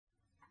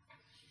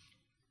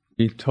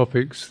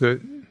topics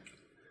that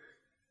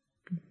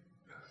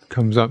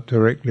comes up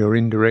directly or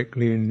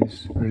indirectly and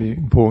is really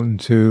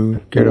important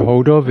to get a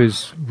hold of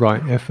is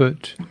right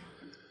effort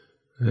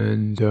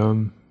and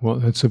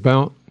what that's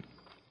about.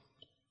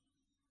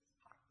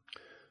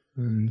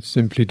 And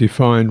simply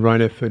defined,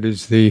 right effort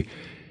is the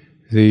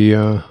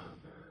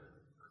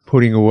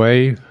putting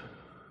away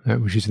that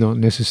which is not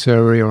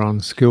necessary or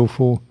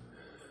unskillful,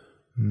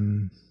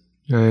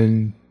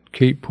 and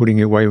keep putting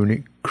it away when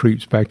it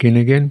creeps back in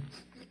again.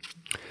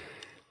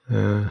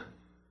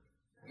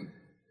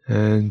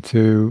 And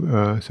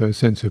so a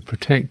sense of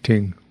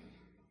protecting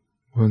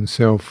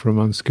oneself from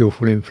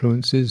unskillful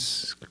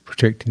influences,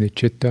 protecting the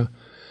citta.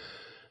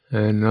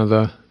 And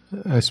another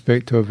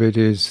aspect of it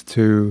is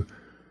to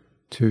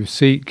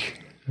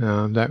seek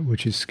that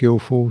which is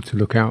skillful, to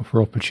look out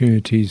for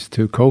opportunities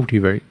to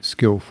cultivate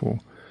skillful,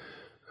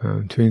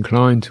 to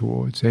incline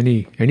towards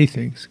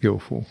anything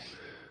skillful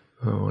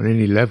on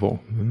any level.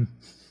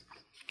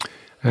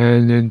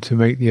 And then to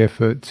make the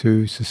effort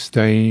to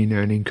sustain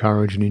and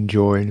encourage and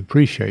enjoy and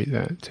appreciate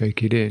that,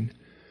 take it in.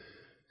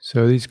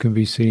 So these can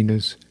be seen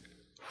as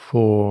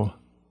 4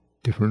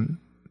 different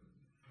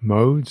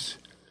modes.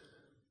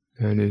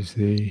 That is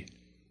the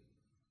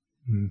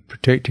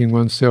protecting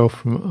oneself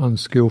from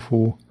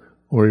unskillful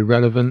or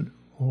irrelevant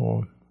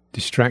or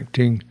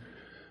distracting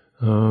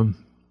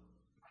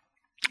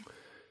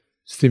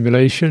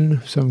stimulation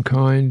of some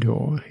kind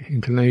or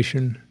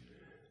inclination.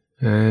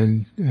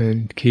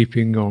 And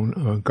keeping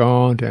on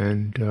guard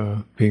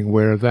and being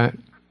aware of that,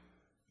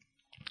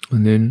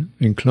 and then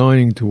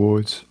inclining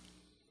towards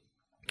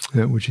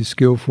that which is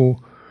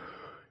skillful,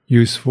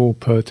 useful,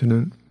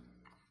 pertinent,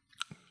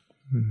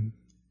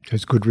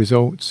 has good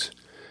results,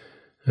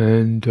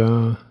 and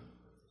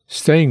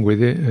staying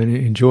with it and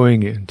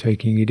enjoying it and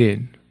taking it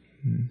in.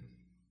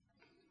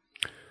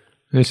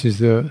 This is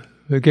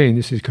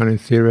this is kind of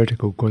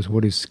theoretical, because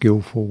what is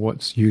skillful,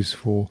 what's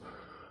useful?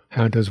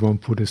 How does one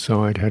put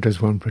aside? How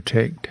does one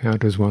protect? How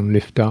does one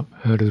lift up?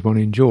 How does one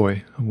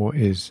enjoy? And what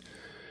is?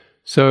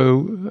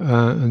 So,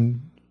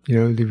 and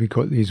we've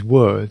got these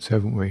words,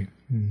 haven't we?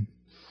 And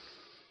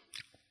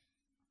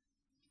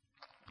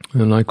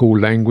like all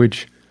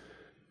language,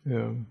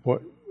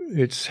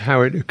 it's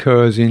how it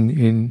occurs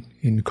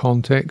in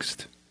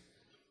context.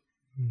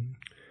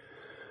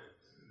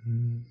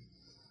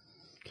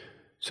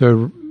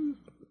 So,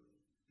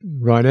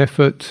 right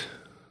effort.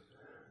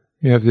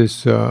 You have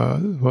this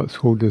what's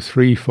called the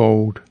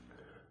threefold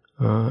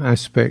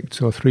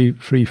aspects, or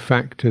three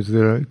factors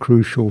that are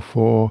crucial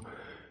for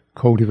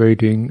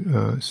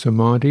cultivating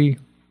samadhi,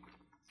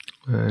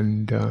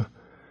 and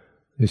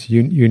this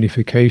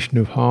unification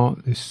of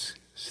heart,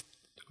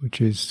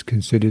 which is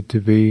considered to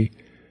be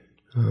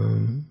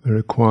a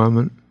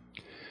requirement.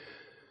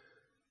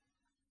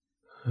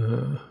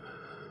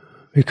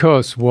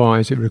 Because why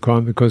is it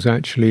required? Because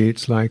actually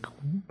it's like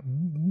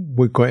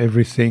we've got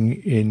everything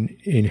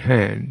in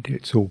hand.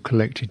 It's all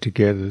collected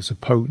together. There's a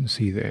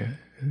potency there.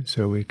 And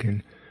so we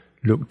can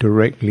look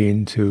directly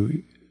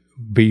into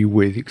be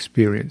with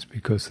experience,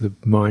 because the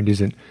mind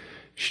isn't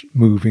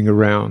moving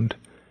around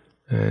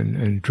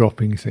and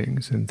dropping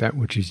things, and that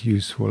which is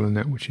useful and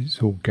that which is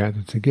all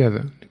gathered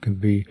together. It can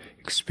be,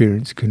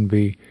 experience can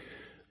be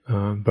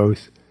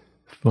both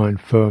mind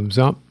firms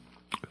up,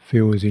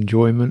 feels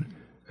enjoyment,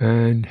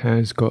 and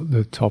has got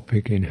the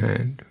topic in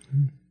hand.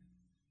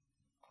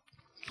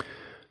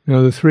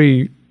 Now the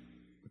 3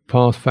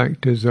 path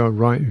factors are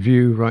right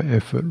view, right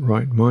effort,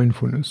 right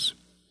mindfulness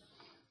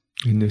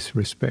in this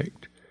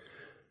respect.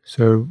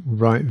 So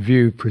right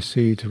view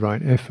precedes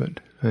right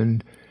effort,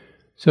 and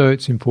so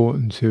it's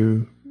important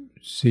to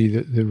see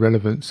that the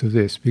relevance of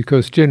this,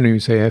 because generally we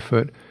say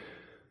effort,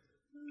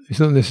 it's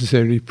not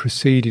necessarily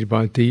preceded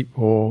by deep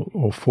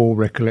or full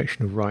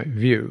recollection of right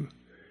view.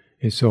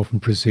 It's often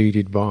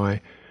preceded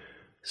by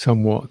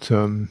somewhat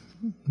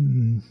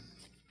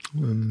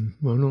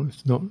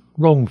it's not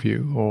wrong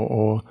view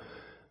or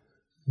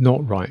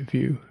not right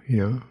view.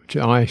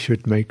 I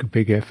should make a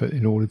big effort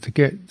in order to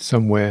get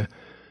somewhere.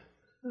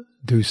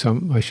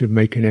 I should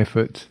make an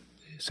effort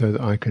so that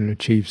I can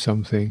achieve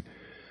something,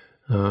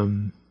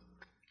 and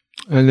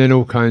then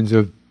all kinds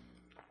of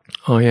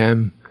I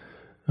am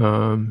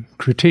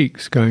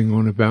critiques going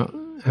on about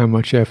how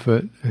much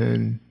effort,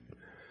 and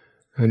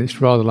it's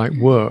rather like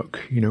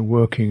work.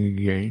 Working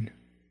again,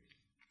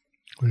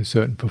 with a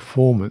certain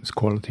performance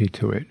quality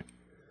to it.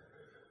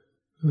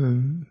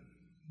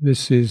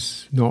 This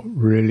is not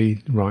really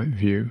the right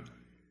view.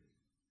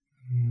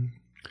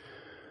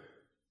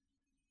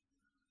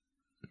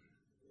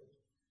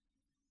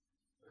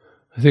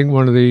 I think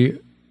one of the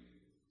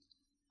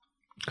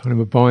kind of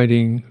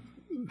abiding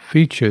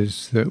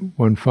features that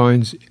one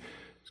finds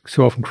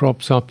so often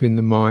crops up in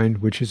the mind,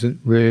 which isn't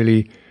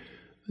really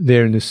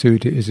there in the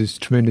sutta, is this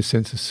tremendous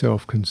sense of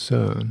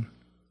self-concern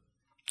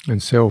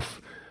and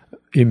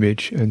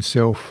self-image and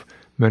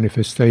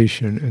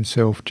self-manifestation and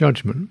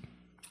self-judgment,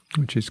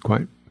 which is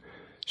quite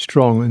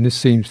strong. And this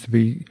seems to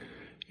be,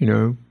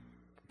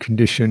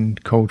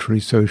 conditioned, culturally,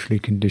 socially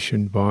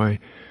conditioned by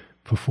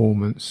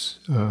performance,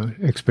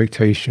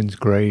 expectations,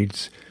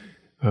 grades,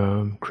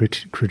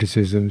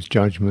 criticisms,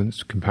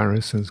 judgments,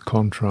 comparisons,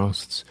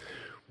 contrasts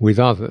with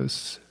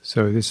others.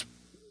 So this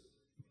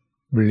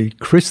really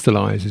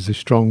crystallizes a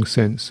strong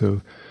sense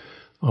of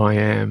I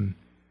am,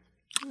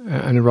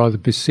 and a rather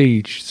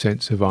besieged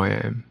sense of I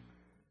am.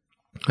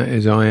 That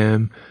is, I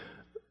am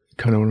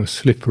kind of on a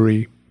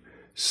slippery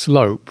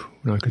slope,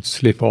 and I could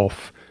slip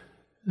off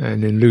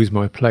and then lose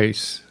my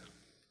place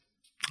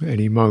at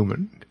any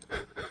moment.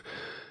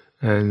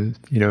 And,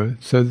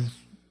 so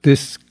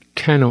this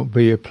cannot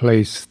be a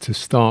place to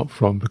start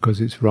from,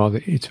 because it's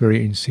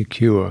very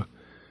insecure.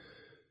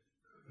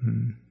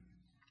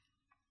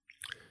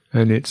 And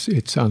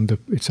it's under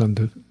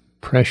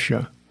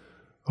pressure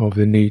of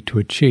the need to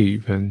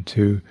achieve and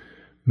to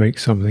make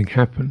something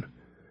happen.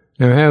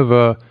 Now,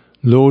 however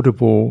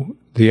laudable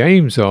the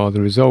aims are,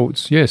 the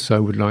results, yes, I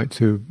would like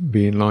to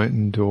be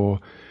enlightened or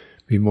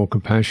be more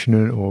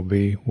compassionate or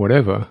be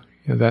whatever.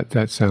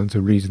 That sounds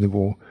a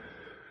reasonable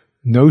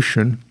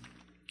notion,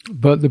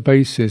 but the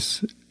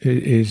basis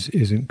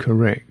isn't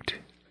correct.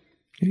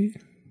 The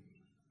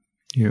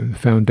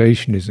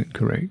foundation isn't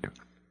correct.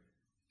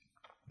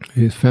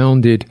 It's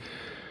founded,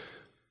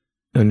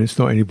 and it's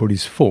not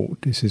anybody's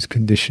fault, this is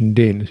conditioned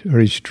in, a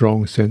very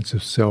strong sense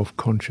of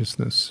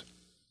self-consciousness.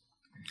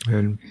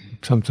 And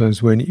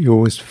sometimes when you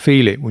always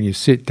feel it when you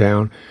sit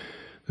down,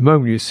 the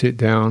moment you sit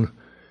down,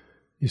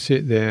 you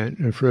sit there,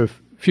 and for a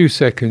few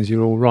seconds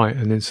you're all right,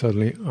 and then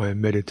suddenly I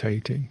am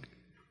meditating.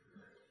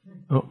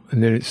 Oh,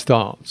 and then it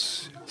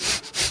starts.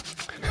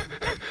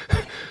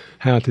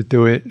 How to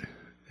do it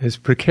is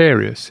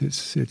precarious.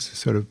 It's a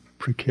sort of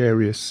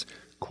precarious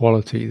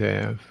quality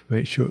there.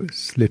 Make sure it's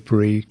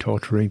slippery,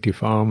 tottering,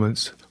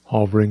 defilements,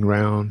 hovering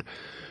round,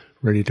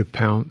 ready to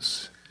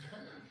pounce.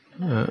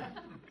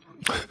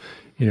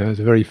 There's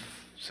a very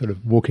sort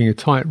of walking a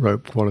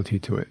tightrope quality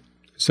to it.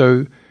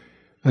 So,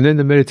 and then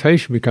the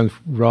meditation becomes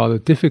rather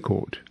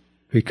difficult,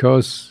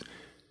 because,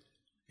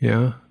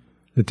 the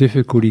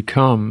difficulty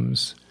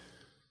comes.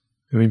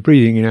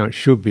 Breathing in and out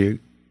should be a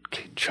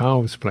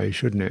child's play,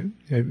 shouldn't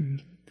it?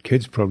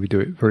 Kids probably do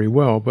it very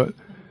well, but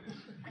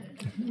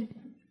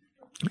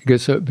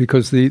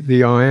because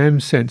the I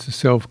am sense, the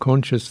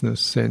self-consciousness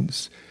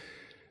sense,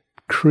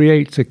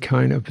 creates a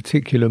kind of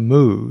particular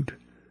mood.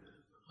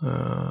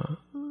 I'm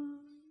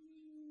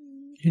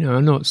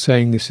not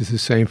saying this is the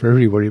same for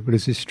everybody, but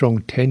there's this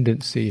strong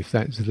tendency, if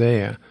that's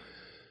there,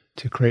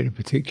 to create a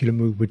particular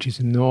mood which is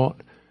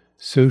not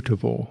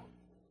suitable,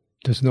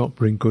 does not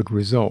bring good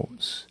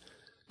results,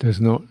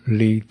 does not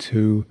lead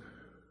to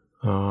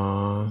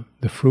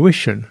the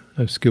fruition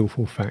of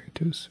skillful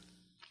factors.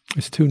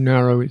 It's too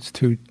narrow, it's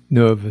too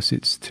nervous,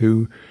 it's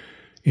too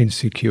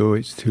insecure,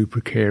 it's too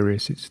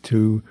precarious, it's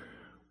too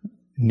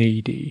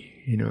needy,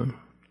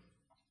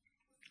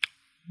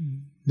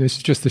 This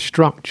is just the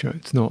structure.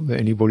 It's not that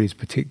anybody's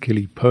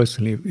particularly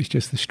personally, it's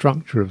just the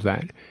structure of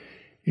that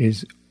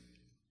is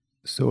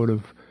sort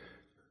of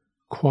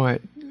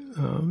quite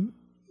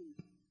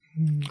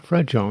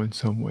fragile in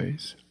some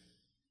ways.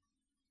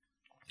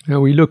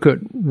 Now we look at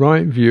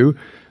right view,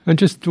 and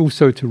just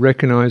also to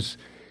recognize,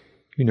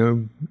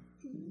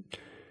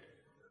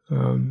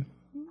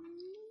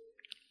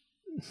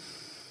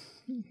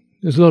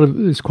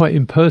 there's quite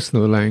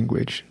impersonal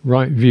language.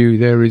 Right view,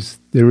 there are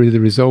the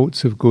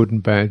results of good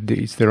and bad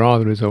deeds. There are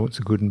the results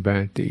of good and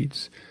bad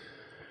deeds.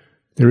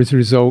 There is the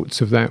results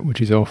of that which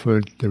is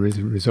offered. There is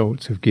the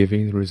results of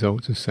giving, the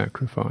results of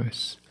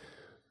sacrifice.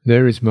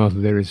 There is mother,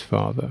 there is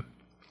father.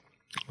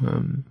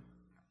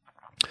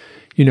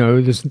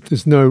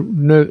 There's no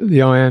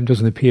the I am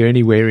doesn't appear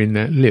anywhere in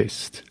that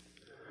list.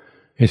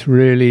 It's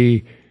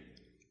really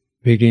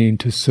beginning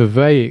to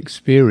survey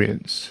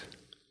experience,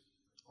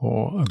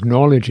 or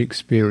acknowledge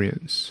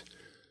experience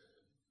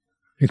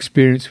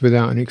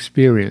without an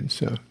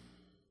experiencer.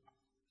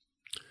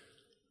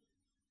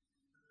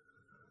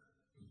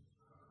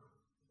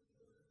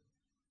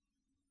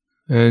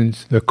 And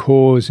the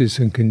causes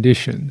and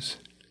conditions.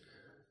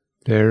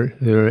 There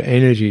are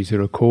energies,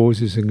 there are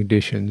causes and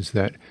conditions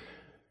that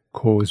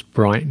cause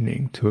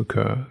brightening to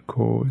occur,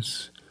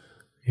 cause,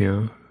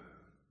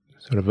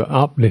 sort of an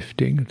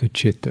uplifting of the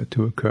citta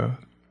to occur.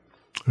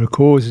 There are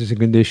causes and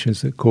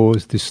conditions that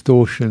cause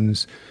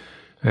distortions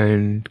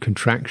and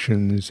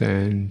contractions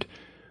and,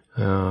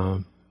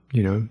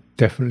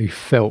 definitely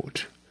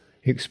felt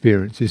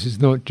experience. This is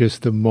not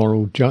just a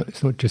moral,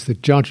 it's not just a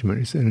judgment,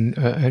 it's an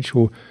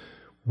actual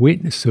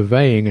witness,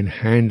 surveying and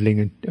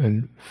handling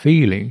and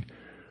feeling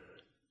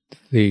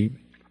the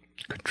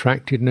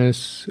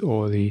contractedness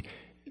or the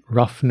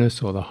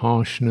roughness or the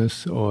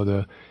harshness or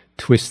the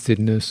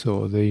twistedness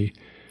or the,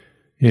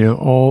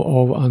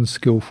 all of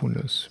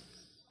unskillfulness.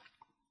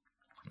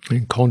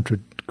 And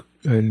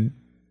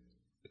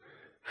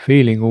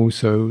feeling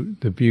also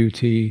the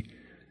beauty,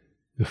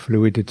 the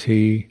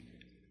fluidity,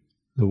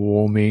 the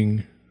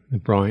warming, the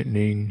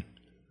brightening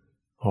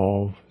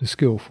of the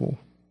skillful.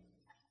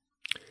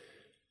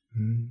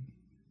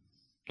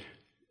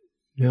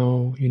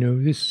 Now,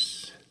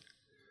 this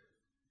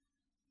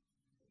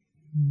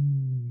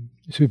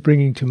So we're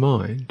bringing to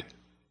mind.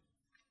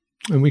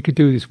 And we could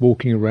do this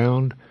walking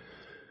around,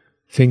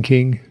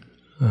 thinking,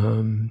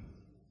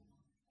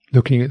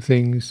 looking at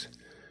things.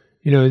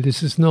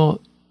 This is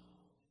not...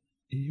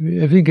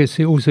 I think it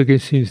also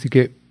seems to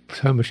get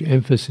so much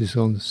emphasis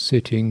on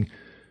sitting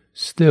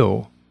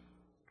still,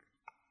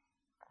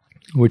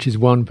 which is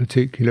one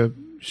particular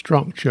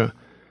structure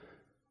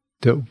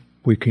that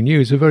we can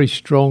use, a very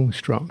strong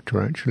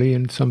structure actually,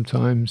 and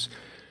sometimes,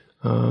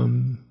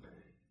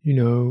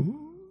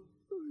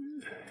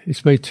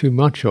 it's made too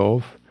much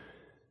of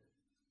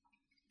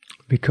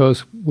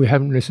because we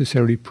haven't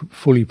necessarily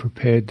fully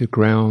prepared the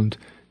ground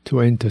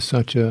to enter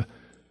such a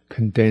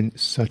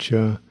condensed, such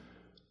a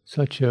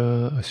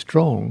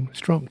strong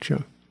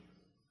structure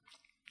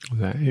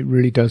that it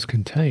really does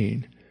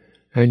contain,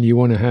 and you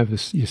want to have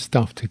your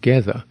stuff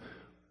together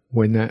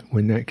when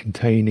that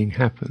containing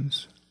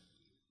happens,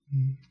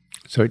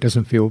 so it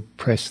doesn't feel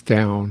pressed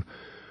down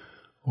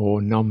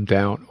or numbed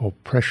out or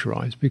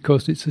pressurized,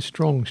 because it's a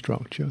strong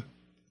structure.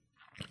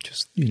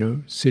 Just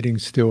sitting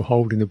still,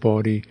 holding the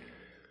body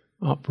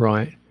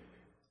upright.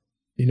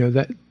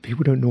 That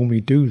people don't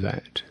normally do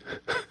that.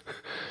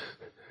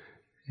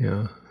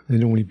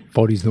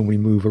 Bodies normally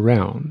move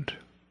around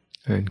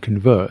and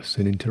converse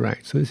and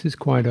interact. So this is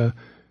quite a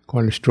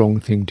strong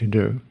thing to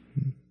do.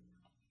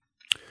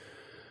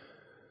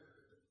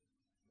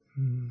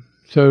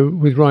 So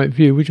with right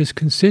view, we just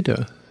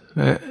consider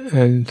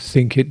and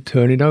think it,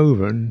 turn it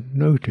over and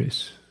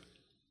notice.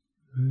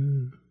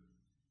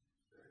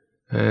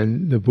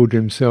 And the Buddha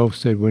himself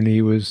said when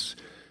he was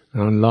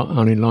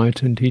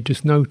unenlightened, he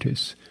just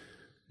noticed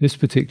this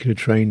particular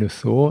train of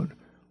thought,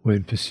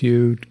 when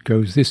pursued,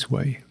 goes this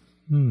way.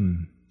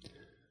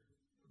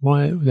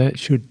 Why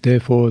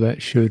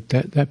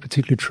that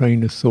particular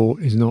train of thought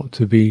is not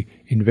to be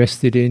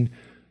invested in,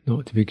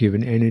 not to be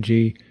given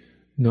energy,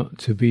 not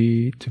to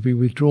be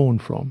withdrawn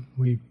from.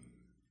 We're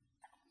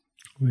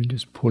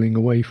just pulling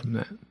away from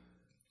that.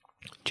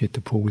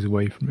 Citta pulls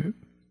away from it.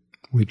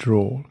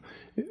 Withdrawal.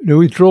 The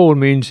withdrawal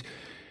means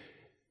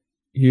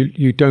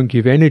you don't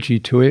give energy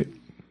to it,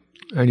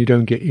 and you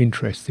don't get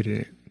interested in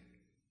it.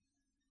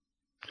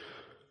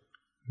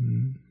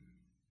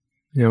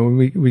 When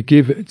we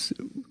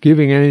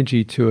giving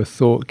energy to a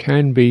thought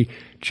can be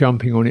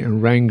jumping on it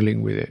and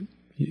wrangling with it.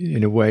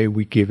 In a way,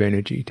 we give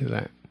energy to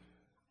that.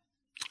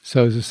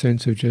 So there's a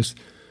sense of just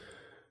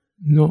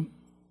not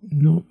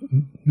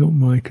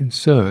my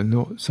concern,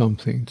 not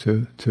something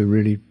to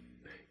really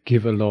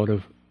give a lot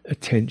of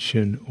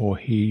attention or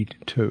heed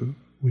to.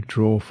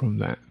 Withdraw from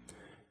that.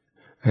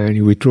 And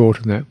you withdraw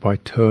from that by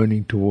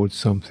turning towards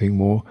something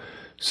more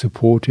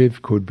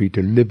supportive, could be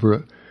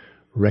deliberate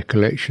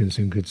recollections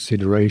and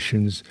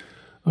considerations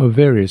of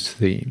various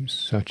themes,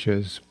 such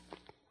as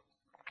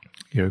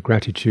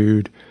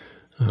gratitude,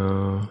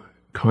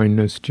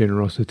 kindness,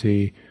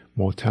 generosity,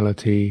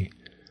 mortality.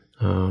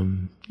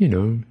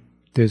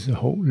 There's a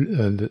whole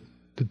the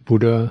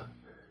Buddha,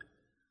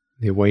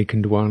 the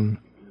awakened one,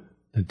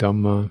 the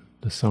Dhamma,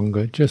 the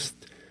Sangha. Just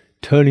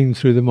turning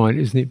through the mind.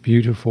 Isn't it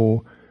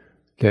beautiful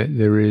that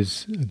there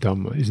is a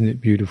Dhamma? Isn't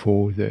it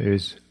beautiful that there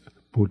is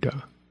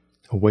Buddha,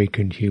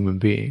 awakened human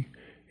being?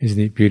 Isn't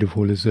it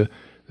beautiful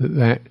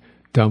that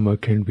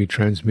Dhamma can be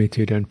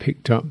transmitted and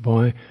picked up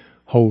by a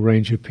whole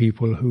range of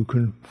people who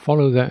can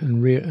follow that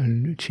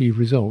and achieve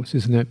results?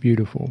 Isn't that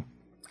beautiful?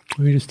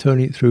 We just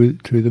turn it through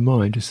the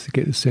mind, just to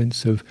get a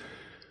sense of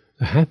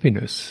the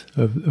happiness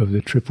of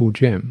the triple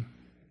gem.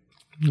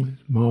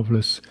 It's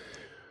marvelous.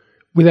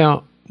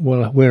 Without,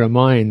 where am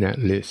I in that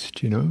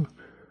list? Am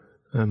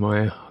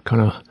I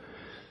kind of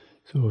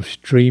sort of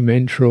stream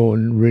enterer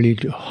and really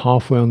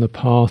halfway on the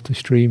path to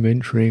stream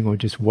entering, or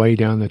just way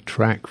down the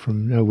track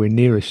from nowhere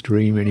near a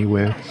stream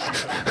anywhere?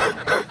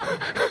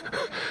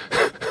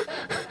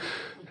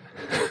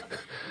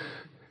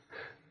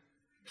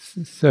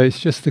 So it's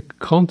just to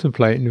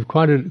contemplate in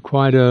quite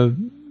a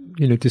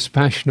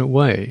dispassionate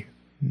way.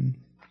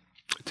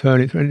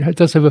 Turn it, and it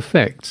does have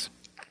effects.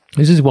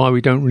 This is why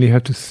we don't really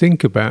have to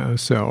think about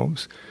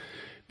ourselves,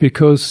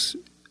 because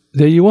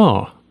there you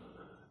are.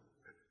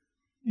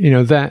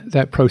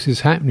 That process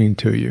happening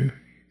to you.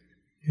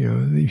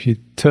 If you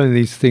turn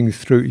these things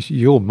through, it's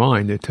your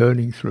mind they're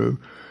turning through.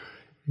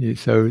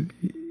 So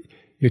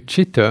your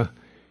citta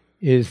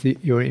is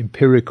your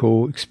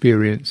empirical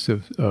experience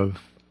of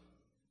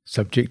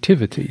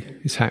subjectivity.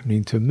 It's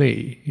happening to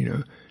me.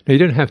 Now you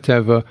don't have to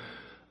have a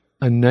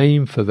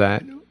name for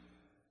that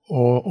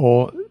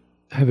or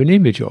have an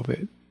image of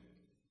it,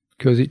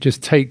 because it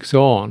just takes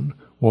on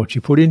what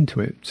you put into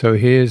it. So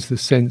here's the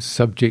sense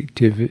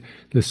subjective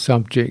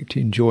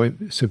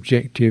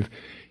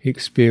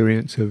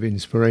experience of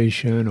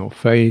inspiration or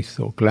faith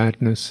or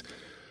gladness.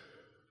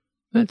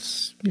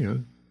 That's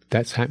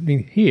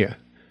happening here.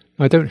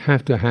 I don't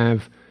have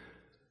to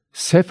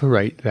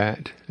separate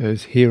that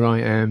as here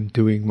I am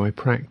doing my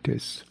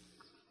practice.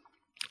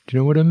 Do you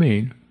know what I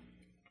mean?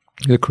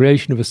 The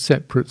creation of a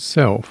separate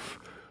self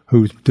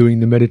who's doing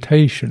the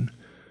meditation,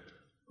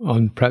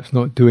 and perhaps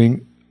not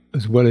doing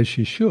as well as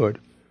she should.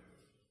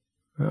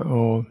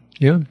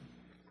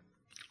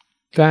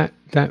 that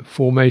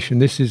formation,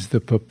 this is the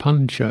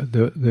papancha,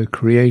 the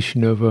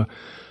creation of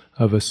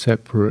a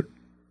separate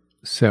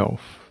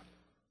self.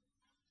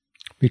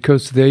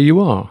 Because there you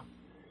are.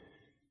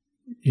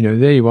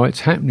 There you are,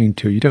 it's happening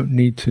to you. You don't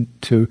need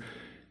to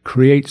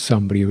create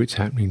somebody who it's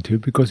happening to,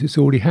 because it's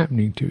already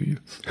happening to you.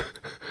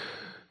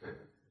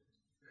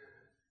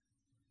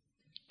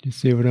 You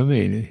see what I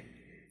mean?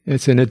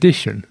 It's an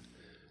addition,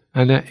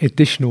 and that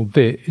additional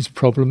bit is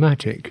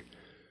problematic.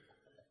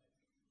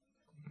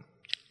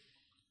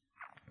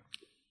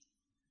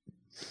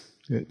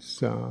 It's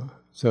so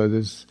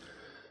there's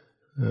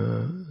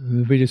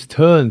we just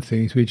turn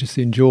things, we just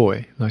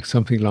enjoy, like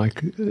something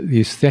like the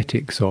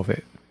aesthetics of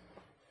it,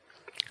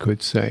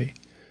 could say.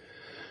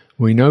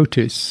 We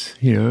notice,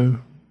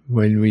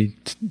 when we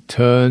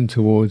turn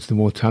towards the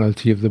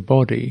mortality of the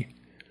body,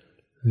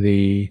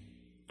 the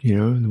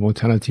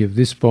mortality of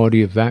this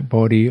body, of that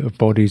body, of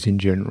bodies in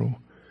general,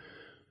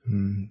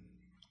 the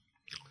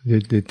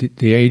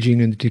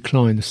aging and the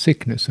decline, the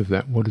sickness of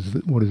that. What does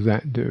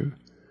that do?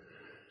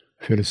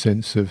 Feel a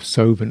sense of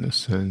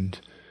soberness and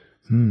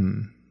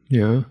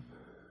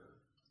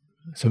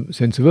some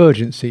sense of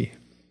urgency,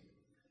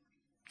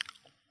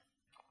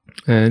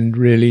 and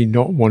really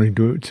not wanting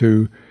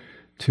to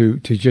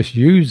just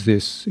use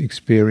this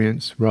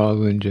experience rather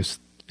than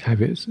just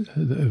have it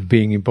of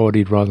being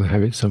embodied, rather than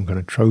have it some kind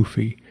of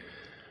trophy.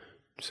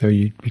 So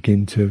you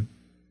begin to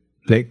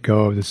let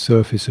go of the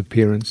surface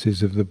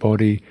appearances of the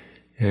body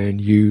and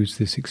use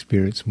this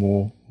experience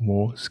more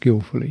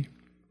skillfully.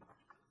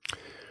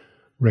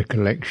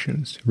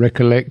 Recollections.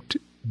 Recollect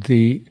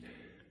the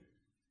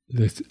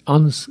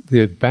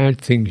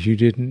bad things you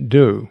didn't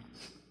do,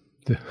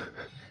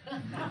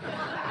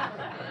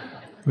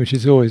 which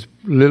is always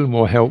a little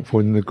more helpful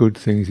than the good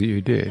things that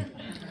you did.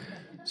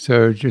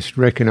 So just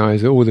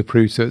recognize that all the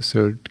precepts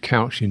are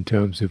couched in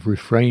terms of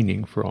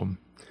refraining from,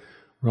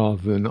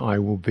 rather than I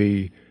will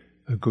be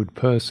a good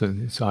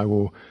person. It's I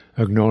will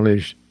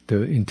acknowledge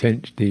the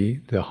intent, the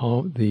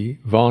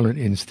violent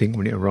instinct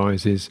when it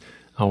arises.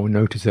 I will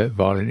notice that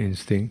violent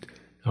instinct.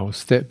 I will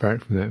step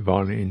back from that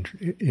violent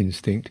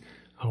instinct.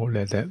 I will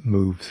let that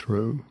move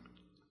through.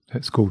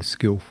 That's called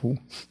skillful.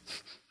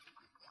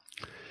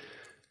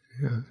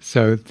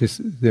 So this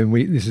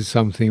is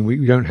something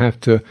we don't have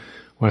to.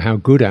 Well, how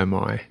good am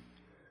I?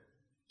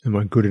 Am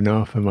I good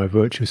enough? Am I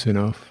virtuous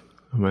enough?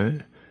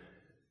 When's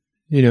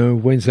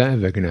that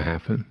ever going to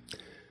happen?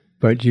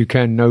 But you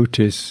can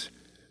notice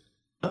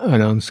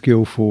an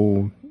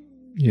unskillful,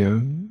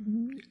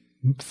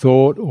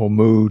 thought or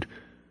mood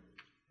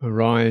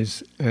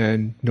arise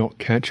and not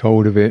catch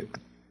hold of it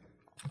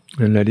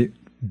and let it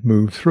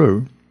move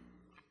through.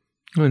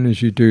 And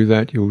as you do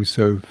that, you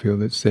also feel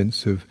that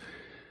sense of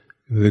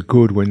the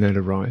good when that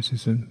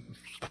arises and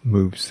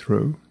moves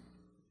through.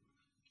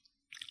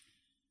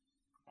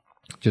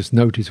 Just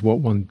notice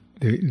what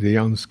the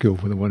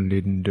unskillful, the one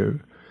didn't do.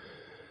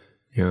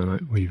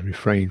 Like we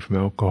refrain from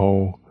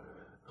alcohol,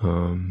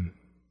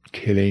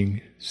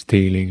 killing,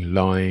 stealing,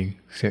 lying,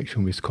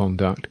 sexual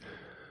misconduct.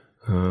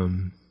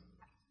 Well,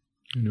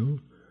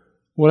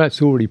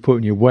 that's already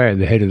putting you way at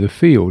the head of the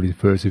field in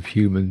terms of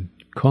human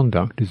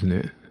conduct, isn't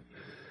it?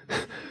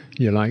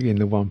 You're like in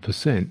the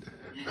 1%.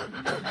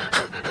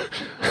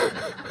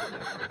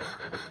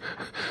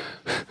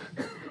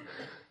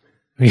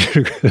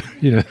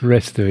 The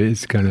rest of it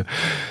is kind of.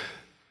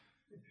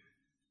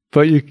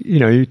 But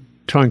you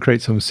try and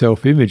create some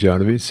self-image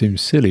out of it. It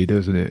seems silly,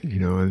 doesn't it?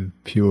 A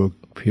pure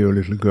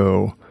little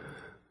girl.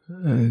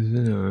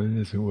 It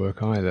doesn't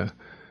work either.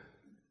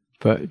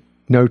 But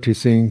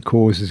noticing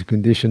causes and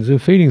conditions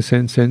and feeling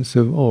sense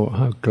of, oh,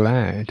 how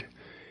glad,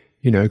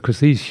 because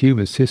these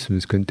human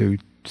systems can do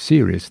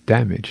serious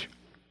damage,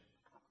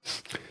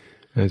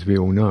 as we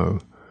all know.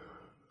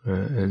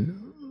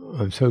 And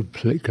I'm so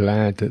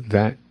glad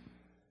that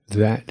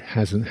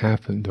hasn't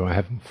happened, or I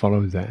haven't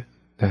followed that.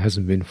 That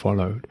hasn't been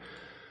followed.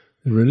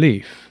 The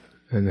relief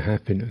and the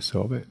happiness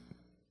of it.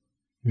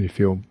 You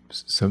feel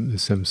some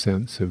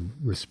sense of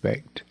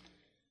respect.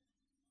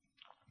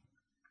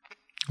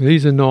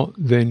 These are not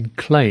then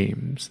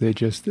claims, they're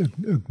just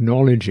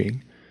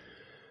acknowledging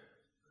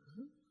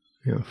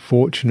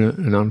fortunate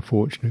and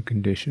unfortunate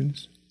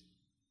conditions.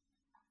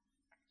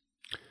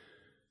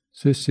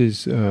 So this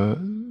is, the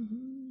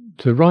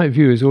right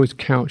view is always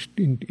couched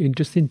in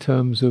just in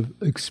terms of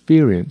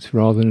experience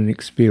rather than an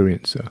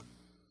experiencer.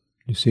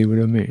 You see what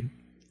I mean?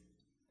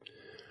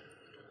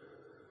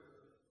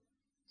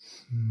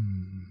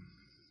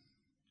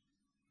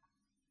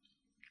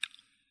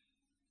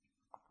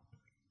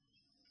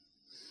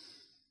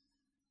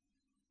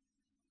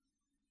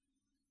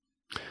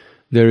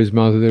 There is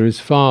mother, there is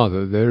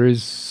father, there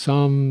is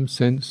some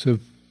sense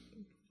of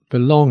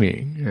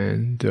belonging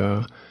and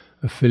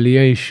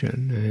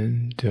affiliation,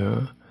 and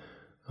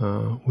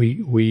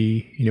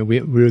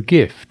we're a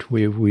gift.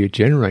 We are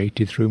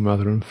generated through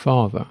mother and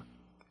father.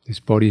 This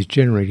body is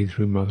generated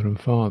through mother and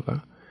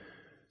father.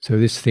 So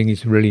this thing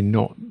is really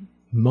not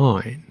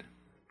mine.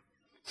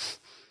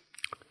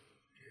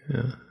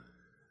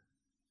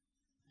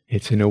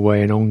 It's in a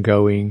way an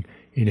ongoing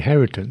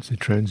inheritance, a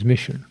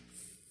transmission.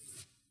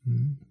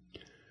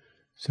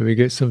 So we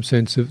get some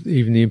sense of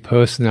even the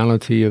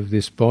impersonality of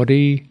this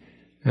body,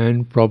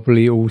 and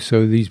probably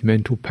also these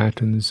mental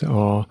patterns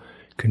are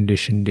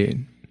conditioned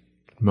in.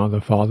 Mother,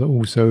 father,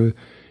 also,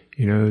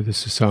 the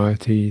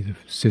society, the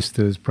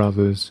sisters,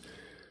 brothers,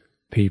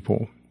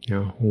 people,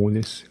 all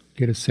this,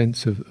 get a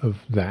sense of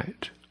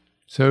that.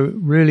 So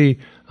really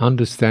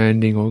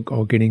understanding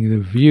or getting the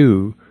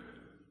view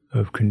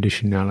of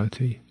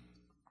conditionality.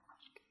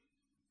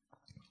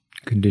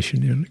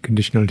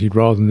 Conditionality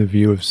rather than the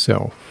view of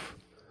self.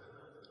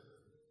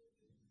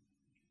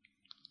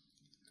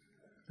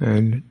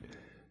 And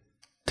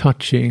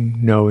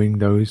touching, knowing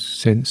those,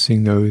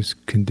 sensing those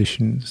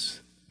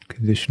conditions,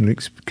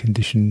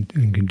 conditioned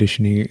and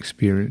conditioning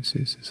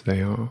experiences as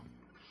they are.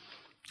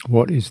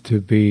 What is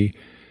to be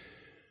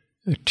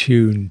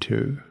attuned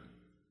to?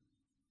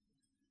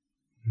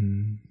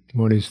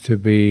 What is to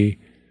be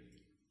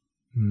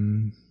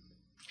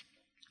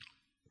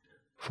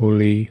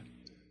fully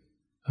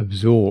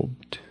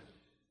absorbed?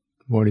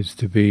 What is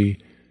to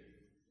be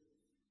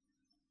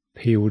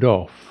peeled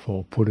off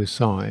or put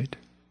aside?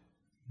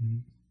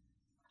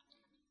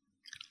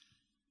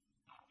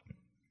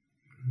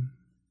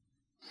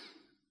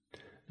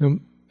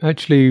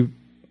 Actually,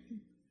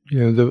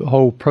 the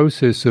whole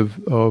process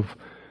of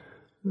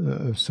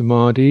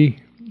samadhi,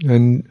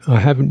 and I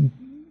haven't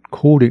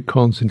called it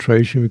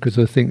concentration because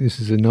I think this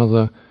is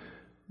another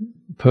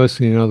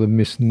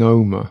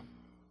misnomer.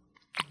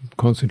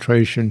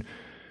 Concentration,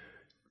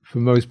 for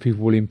most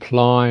people, will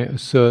imply a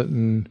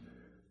certain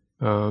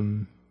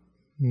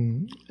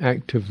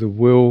act of the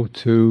will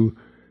to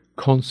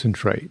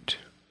concentrate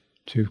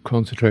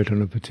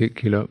on a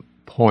particular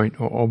point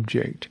or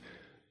object.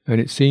 And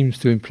it seems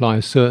to imply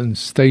a certain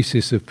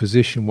stasis of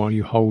position while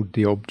you hold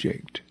the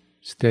object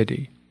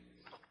steady.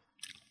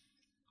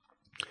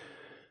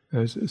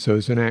 So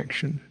it's an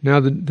action. Now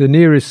the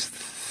nearest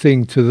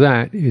thing to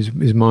that is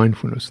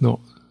mindfulness, not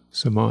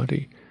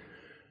samadhi.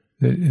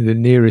 The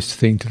nearest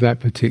thing to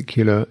that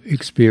particular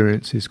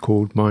experience is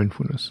called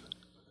mindfulness.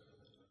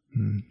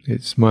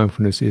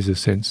 Mindfulness is a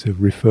sense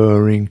of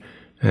referring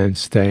and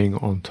staying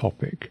on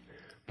topic.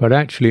 But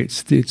actually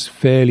it's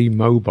fairly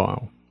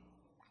mobile.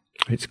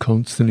 It's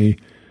constantly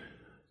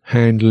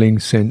handling,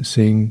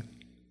 sensing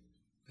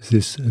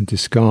this and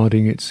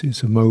discarding. It's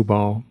a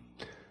mobile,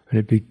 and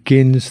it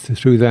begins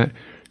through that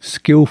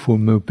skillful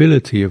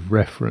mobility of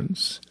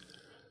reference.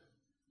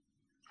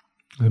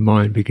 The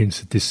mind begins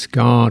to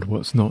discard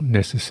what's not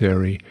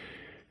necessary,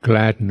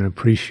 gladden and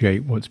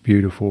appreciate what's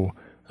beautiful,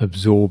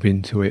 absorb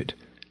into it,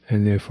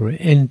 and therefore it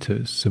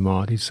enters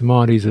samadhi.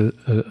 Samadhi is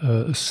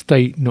a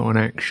state, not an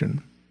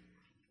action.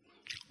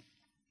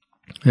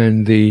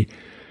 And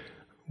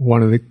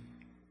one of the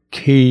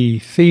key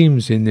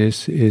themes in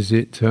this is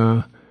it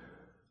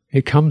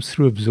comes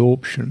through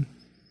absorption,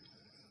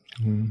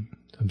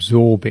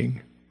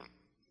 absorbing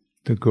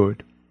the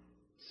good.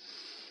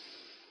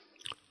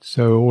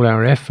 So all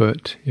our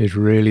effort is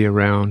really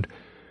around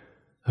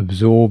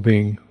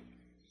absorbing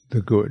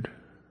the good,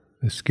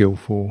 the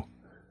skillful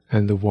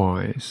and the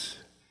wise.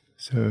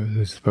 So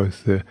there's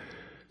both the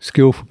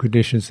skillful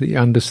conditions, the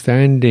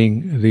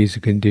understanding of these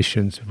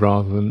conditions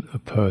rather than a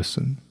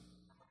person.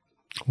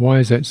 Why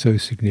is that so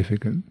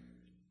significant?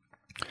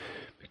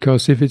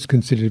 Because if it's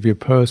considered to be a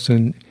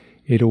person,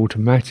 it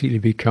automatically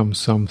becomes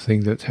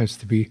something that has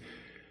to be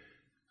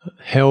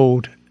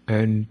held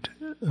and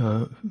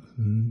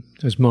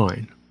as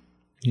mine.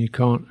 You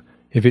can't,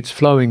 if it's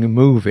flowing and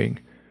moving,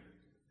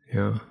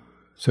 so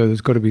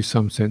there's got to be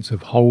some sense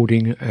of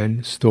holding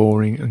and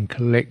storing and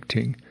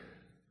collecting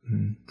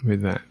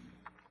with that.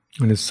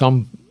 And there's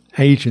some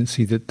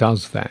agency that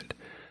does that.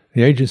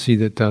 The agency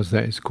that does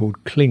that is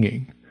called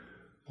clinging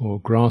or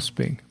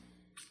grasping.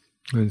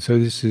 And so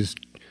this is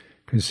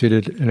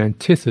considered an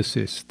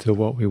antithesis to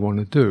what we want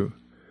to do.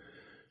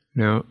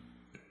 Now,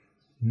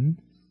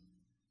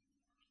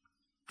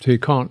 so you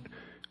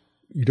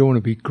don't want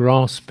to be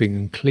grasping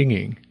and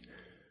clinging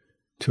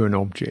to an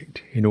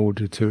object in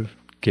order to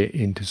get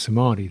into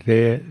samadhi.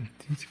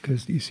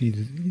 Because you see,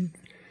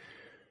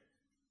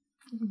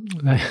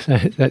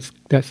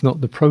 that's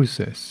not the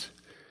process.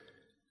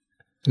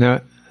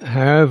 Now,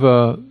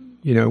 however,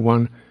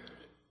 one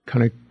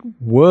kind of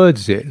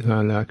words it,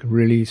 like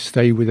really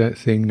stay with that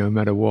thing no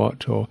matter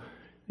what, or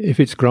if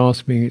it's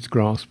grasping, it's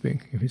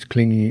grasping. If it's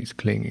clinging, it's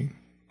clinging.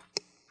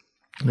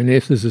 And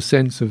if there's a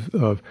sense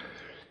of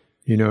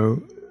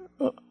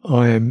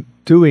I am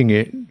doing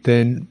it,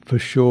 then for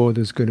sure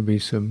there's going to be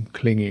some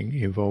clinging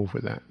involved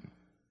with that.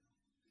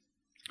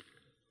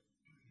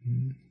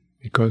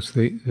 Because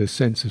the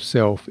sense of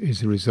self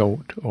is a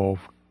result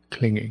of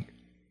clinging,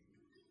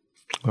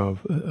 of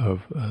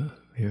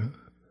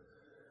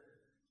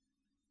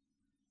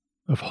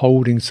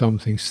holding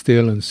something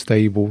still and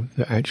stable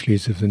that actually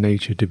is of the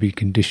nature to be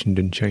conditioned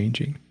and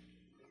changing.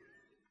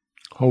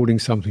 Holding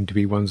something to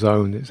be one's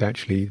own that's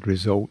actually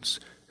results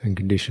and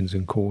conditions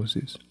and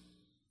causes.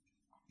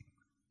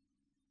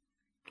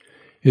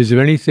 Is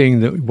there anything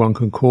that one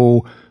can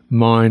call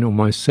mine or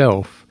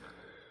myself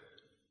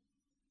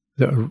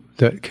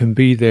that can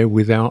be there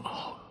without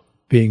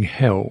being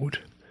held,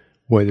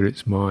 whether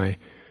it's my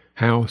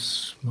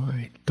house,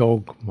 my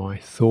dog, my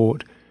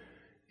thought.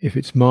 If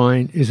it's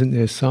mine, isn't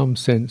there some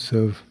sense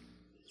of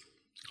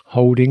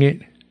holding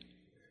it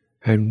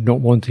and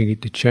not wanting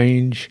it to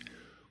change,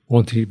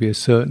 wanting it to be a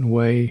certain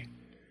way,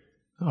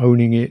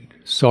 owning it,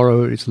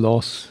 sorrow at its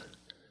loss?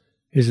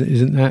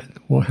 Isn't that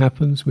what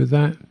happens with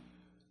that?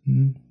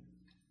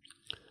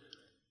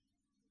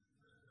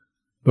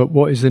 But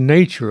what is the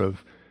nature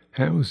of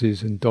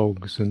houses and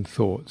dogs and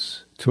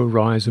thoughts? To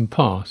arise and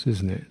pass,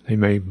 isn't it? They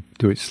may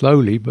do it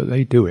slowly, but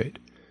they do it.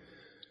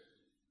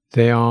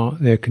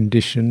 They're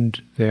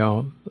conditioned, they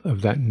are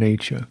of that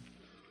nature.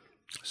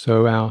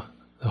 So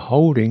the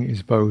holding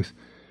is both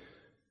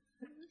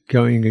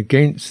going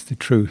against the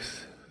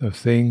truth of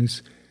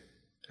things,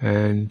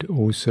 and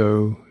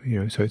also,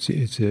 so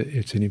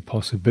it's an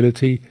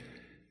impossibility,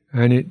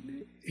 and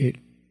it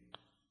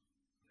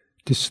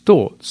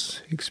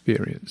distorts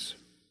experience.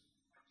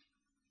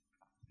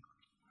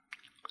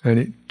 And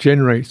it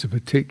generates a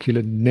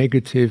particular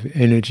negative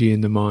energy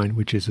in the mind,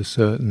 which is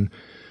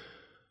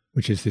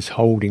this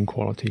holding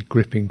quality,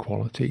 gripping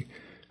quality.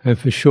 And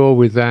for sure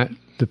with that,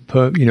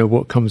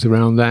 what comes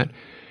around that,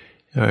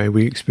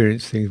 we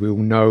experience things we all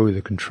know,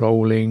 the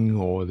controlling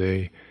or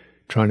the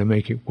trying to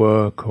make it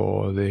work,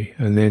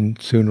 and then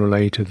sooner or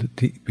later,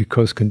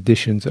 because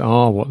conditions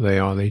are what they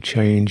are, they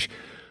change.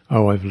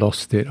 Oh, I've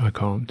lost it, I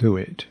can't do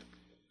it.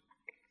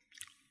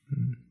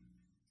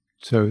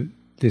 So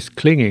this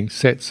clinging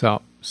sets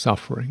up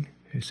suffering,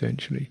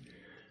 essentially.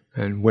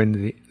 And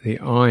when the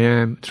I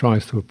am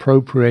tries to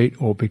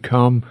appropriate or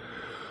become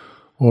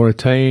or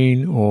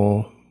attain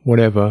or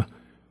whatever,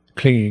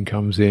 clinging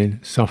comes in,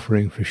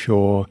 suffering for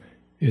sure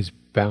is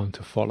bound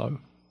to follow.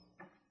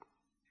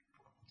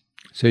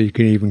 So you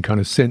can even kind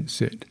of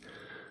sense it,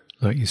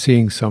 like you're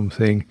seeing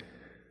something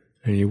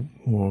and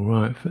all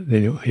right,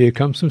 then here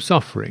comes some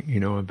suffering,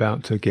 I'm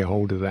about to get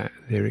hold of that.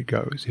 There it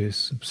goes. Here's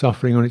some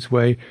suffering on its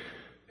way.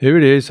 Here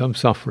it is, I'm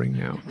suffering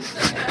now.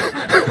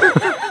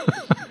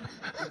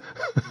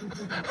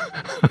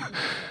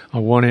 I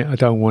want it, I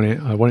don't want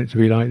it, I want it to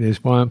be like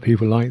this, why aren't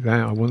people like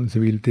that, I want them to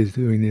be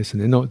doing this, and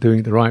they're not doing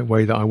it the right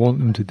way that I want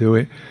them to do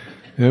it.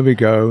 There we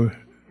go,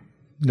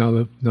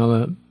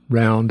 another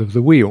round of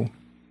the wheel.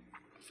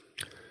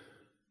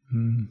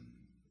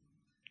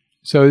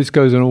 So this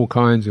goes in all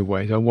kinds of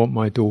ways. I want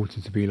my daughter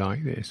to be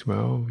like this.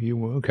 Well, you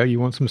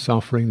want some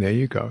suffering, there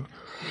you go.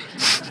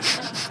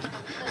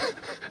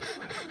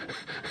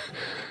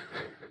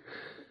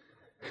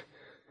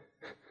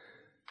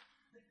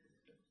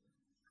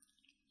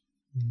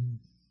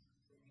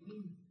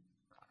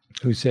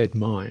 Who said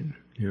mine,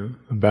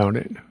 about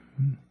it.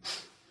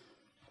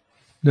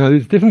 Now,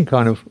 there's different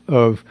kind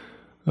of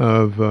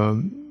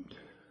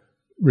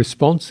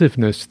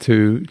responsiveness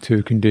to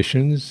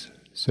conditions.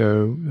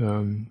 So,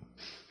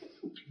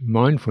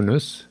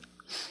 mindfulness,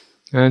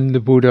 and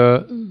the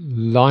Buddha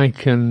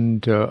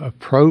likened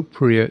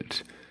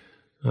appropriate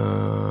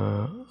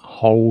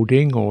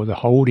holding, or the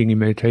holding in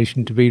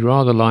meditation, to be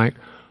rather like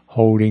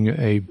holding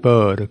a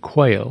bird, a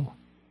quail.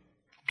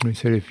 He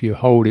said if you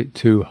hold it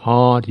too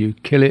hard, you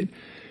kill it.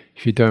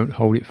 If you don't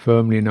hold it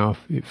firmly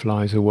enough, it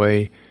flies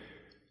away.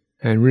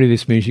 And really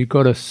this means you've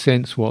got to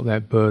sense what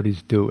that bird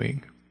is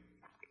doing.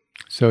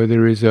 So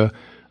there is a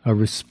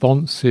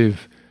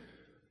responsive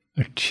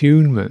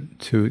attunement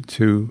to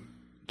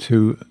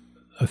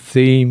a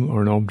theme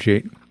or an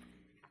object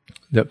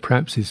that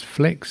perhaps is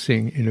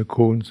flexing in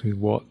accordance with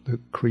what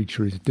the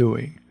creature is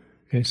doing.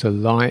 It's a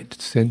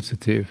light,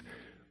 sensitive,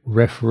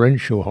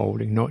 referential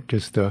holding, not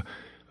just a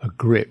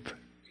grip.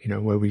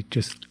 Where we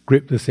just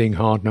grip the thing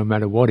hard no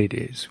matter what it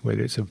is,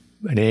 whether it's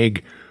an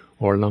egg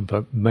or a lump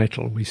of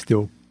metal, we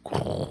still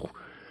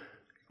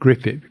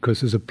grip it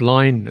because there's a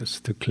blindness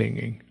to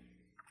clinging.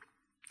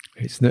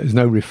 There's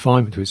no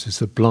refinement to it, it's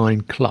just a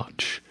blind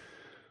clutch.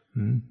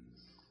 And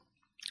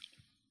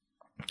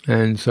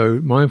so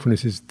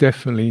mindfulness is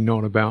definitely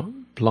not about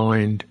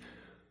blind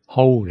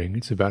holding,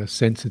 it's about a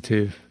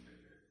sensitive.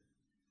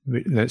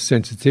 That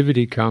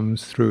sensitivity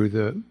comes through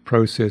the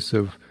process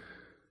of,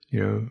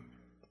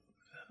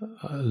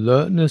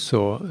 alertness,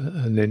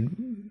 and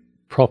then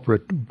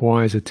proper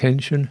wise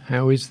attention.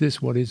 How is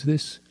this? What is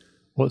this?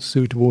 What's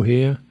suitable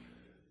here?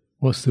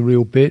 What's the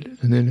real bit?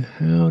 And then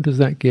how does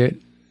that get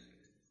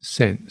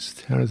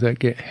sensed? How does that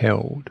get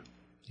held?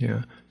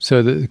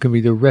 So that there can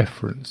be the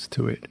reference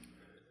to it.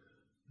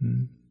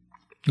 And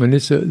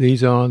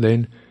these are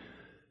then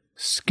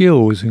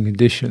skills and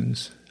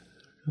conditions,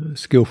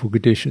 skillful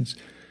conditions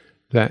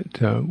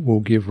that will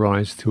give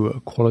rise to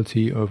a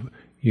quality of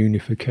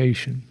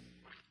unification.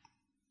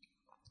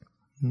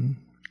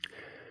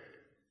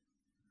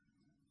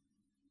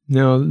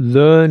 Now,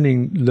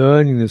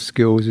 learning the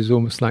skills is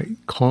almost like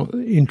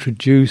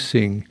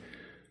introducing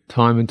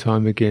time and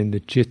time again the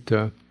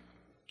citta,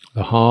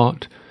 the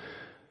heart,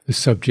 the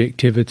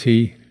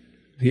subjectivity,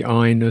 the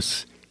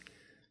I-ness,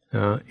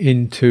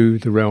 into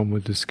the realm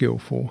of the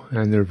skillful.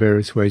 And there are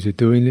various ways of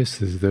doing this.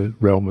 There's the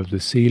realm of the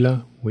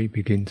sila. We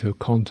begin to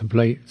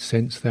contemplate,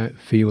 sense that,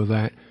 feel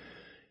that,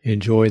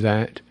 enjoy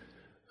that,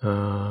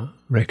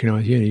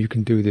 recognize, you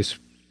can do this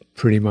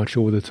pretty much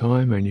all the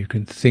time, and you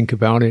can think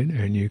about it,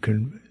 and you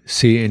can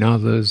see it in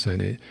others,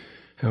 and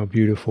how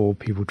beautiful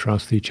people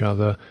trust each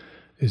other.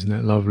 Isn't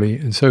that lovely?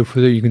 And so for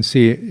that, you can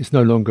see it's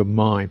no longer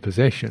my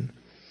possession,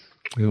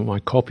 it's not my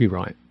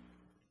copyright.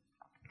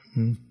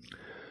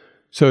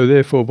 So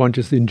therefore, one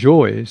just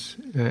enjoys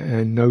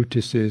and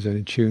notices and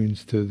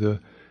attunes to the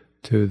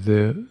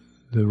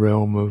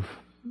realm of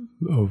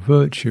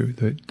virtue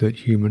that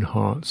human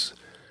hearts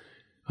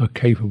are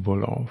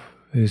capable of.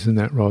 Isn't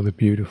that rather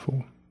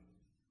beautiful?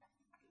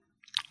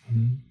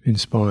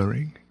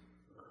 Inspiring.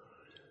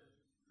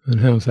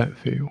 And how's that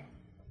feel?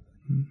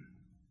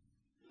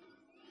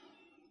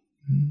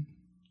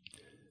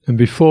 And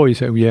before you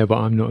say, well, yeah, but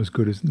I'm not as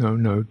good as...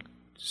 No,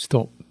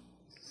 stop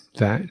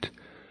that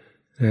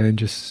and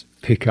just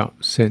pick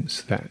up,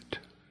 sense that.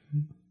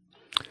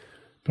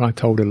 But I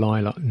told a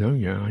lie like, no,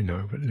 yeah, I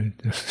know, but...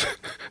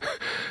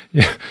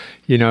 yeah,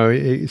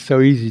 it's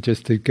so easy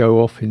just to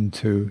go off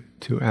into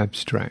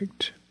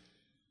abstract.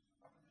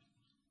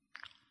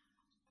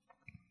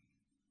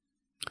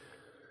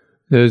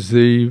 There's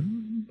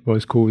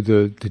what's called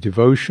the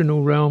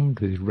devotional realm,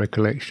 the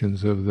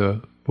recollections of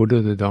the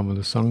Buddha, the Dhamma,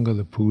 the Sangha,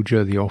 the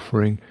puja, the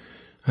offering,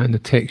 and the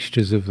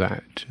textures of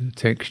that. The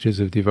textures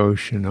of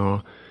devotion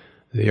are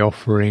the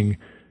offering,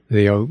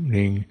 the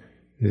opening,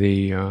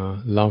 the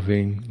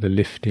loving, the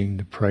lifting,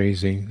 the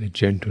praising, the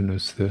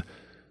gentleness, the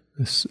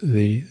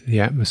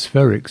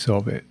atmospherics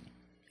of it.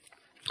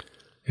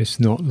 It's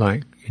not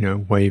like,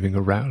 waving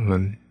a rattle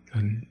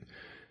and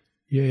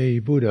yay,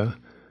 Buddha,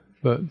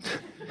 but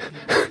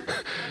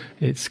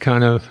it's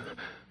kind of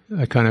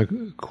a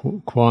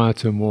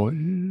quieter, more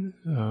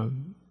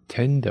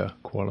tender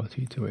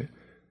quality to it,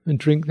 and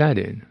drink that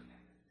in.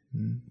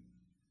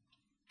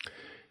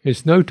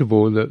 It's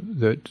notable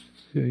that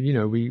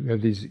we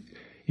have these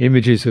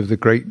images of the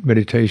great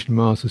meditation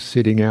masters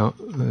sitting out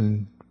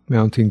in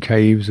mountain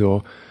caves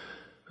or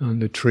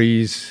under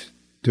trees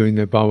doing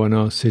their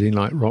bhavana, sitting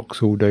like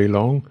rocks all day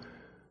long.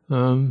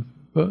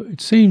 But it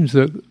seems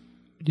that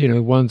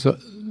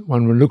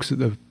one looks at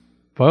the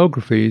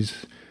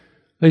biographies,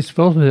 they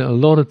spend a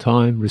lot of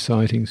time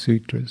reciting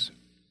sutras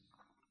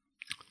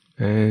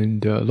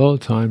and a lot of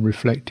time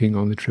reflecting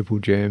on the Triple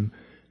Gem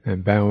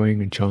and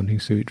bowing and chanting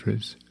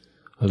sutras.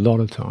 A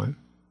lot of time.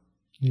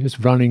 Just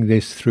running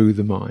this through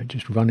the mind,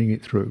 just running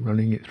it through,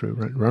 running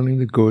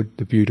the good,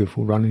 the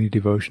beautiful, running the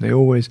devotion. They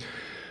always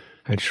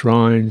had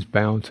shrines,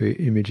 bowed to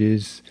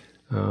images,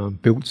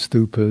 built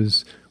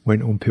stupas,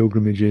 went on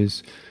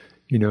pilgrimages,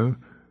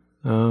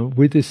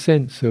 with this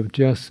sense of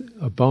just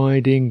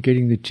abiding,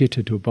 getting the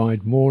citta to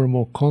abide more and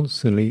more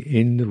constantly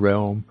in the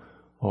realm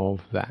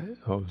of that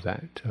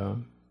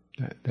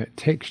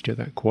texture,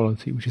 that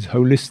quality, which is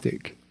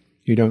holistic.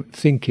 You don't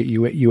think it,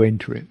 you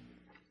enter it.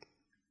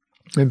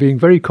 And being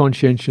very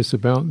conscientious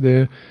about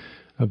their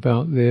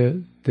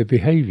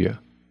behaviour,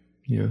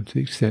 to the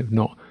extent of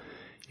not,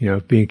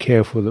 being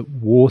careful that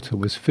water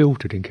was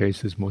filtered in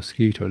case there's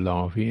mosquito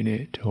larvae in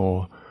it,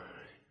 or,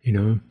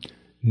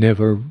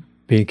 never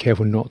being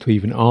careful not to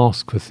even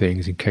ask for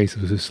things in case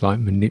there was a slight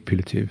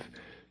manipulative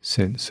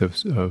sense of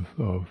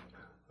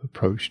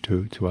approach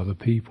to other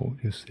people.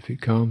 Just if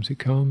it comes, it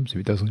comes.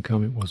 If it doesn't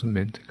come, it wasn't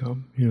meant to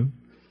come.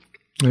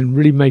 And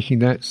really making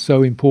that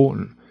so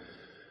important.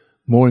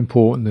 More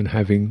important than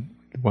having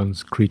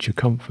one's creature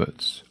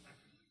comforts,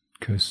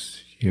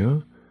 because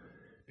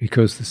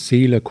the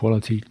sila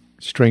quality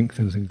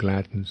strengthens and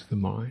gladdens the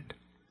mind.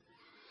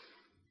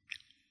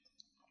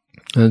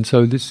 And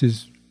so this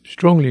is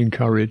strongly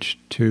encouraged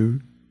to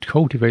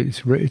cultivate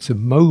this. It's a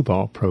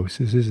mobile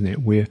process, isn't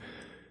it? We're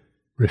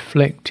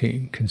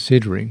reflecting,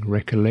 considering,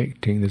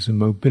 recollecting. There's a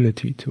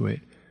mobility to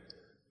it,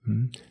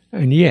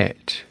 and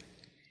yet,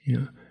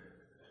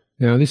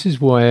 now this is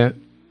where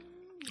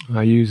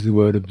I use the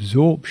word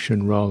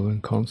absorption rather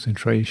than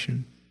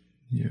concentration.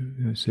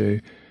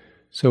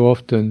 So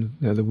often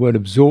the word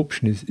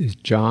absorption is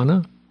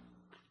jhana,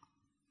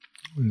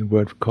 and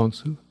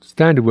the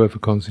standard word for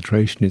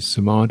concentration is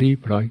samadhi,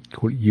 but I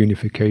call it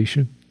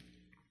unification.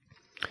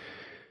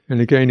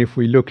 And again, if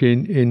we look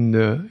in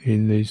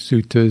the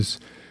suttas,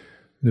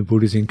 the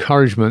Buddha's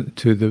encouragement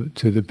to the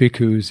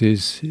bhikkhus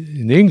is,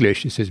 in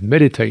English, it says,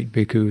 meditate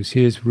bhikkhus,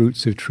 here's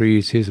roots of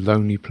trees, here's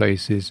lonely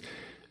places,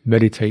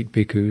 meditate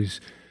bhikkhus,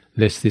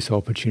 lest this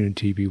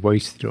opportunity be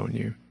wasted on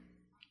you.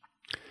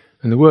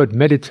 And the word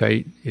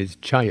meditate is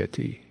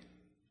chayati,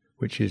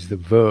 which is the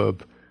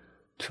verb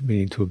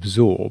meaning to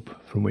absorb,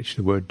 from which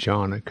the word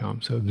jhana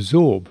comes. So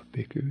absorb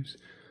bhikkhus.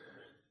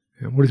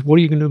 And what are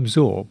you going to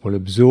absorb? Well,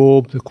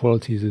 absorb the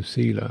qualities of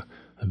sila,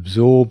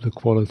 absorb the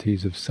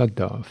qualities of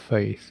saddha, of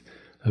faith,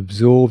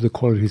 absorb the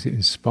qualities that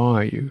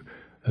inspire you,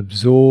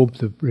 absorb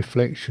the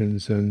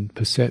reflections and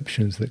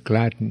perceptions that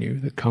gladden you,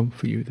 that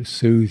comfort you, that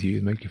soothe you,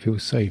 that make you feel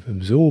safe.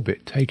 Absorb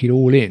it, take it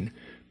all in,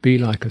 be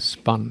like a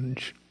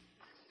sponge.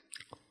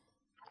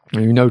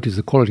 And you notice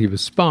the quality of a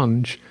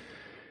sponge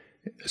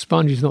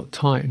is not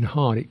tight and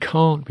hard. It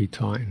can't be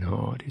tight and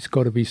hard. It's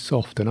got to be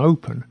soft and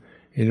open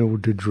in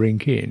order to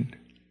drink in.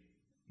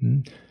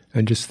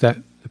 And just that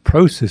the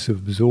process of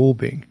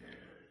absorbing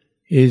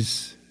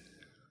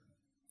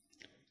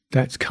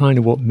that's kind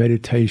of what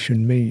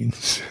meditation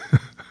means.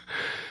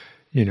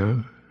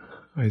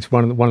 It's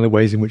one of the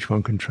ways in which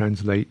one can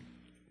translate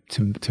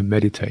to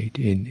meditate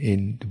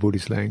in the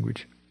Buddhist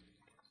language.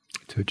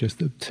 To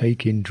just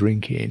take in,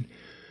 drink in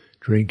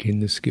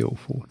the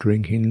skillful,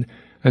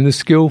 and the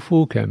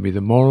skillful can be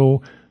the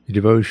moral, the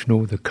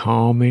devotional, the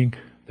calming,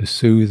 the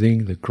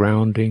soothing, the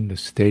grounding, the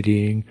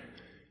steadying,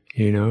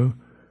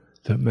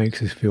 that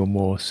makes us feel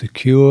more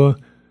secure,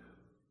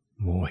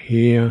 more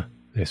here,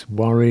 less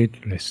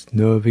worried, less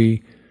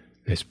nervy,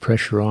 less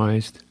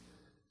pressurized.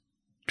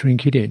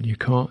 Drink it in. You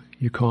can't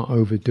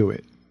overdo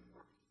it.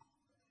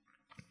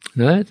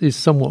 Now that is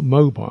somewhat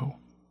mobile.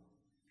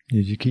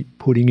 You keep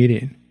putting it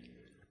in,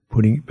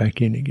 putting it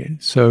back in again.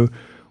 So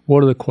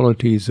what are the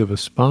qualities of a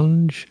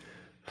sponge?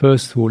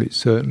 First of all, it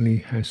certainly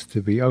has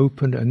to be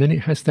opened, and then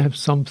it has to have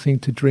something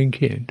to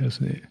drink in,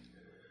 doesn't it?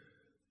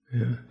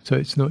 Yeah. So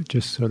it's not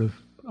just sort of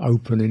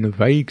open in a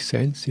vague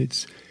sense,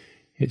 it's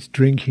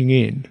drinking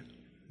in.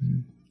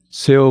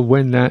 So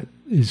when that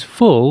is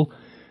full,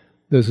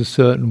 there's a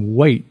certain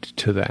weight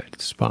to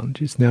that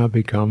sponge. It's now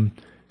become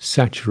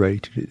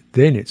saturated.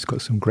 Then it's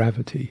got some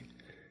gravity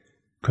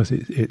because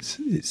it's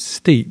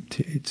steeped,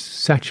 it's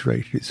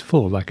saturated, it's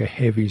full, like a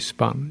heavy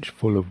sponge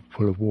full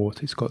of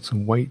water. It's got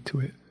some weight to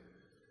it,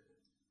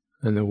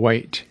 and the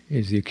weight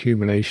is the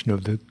accumulation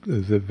of the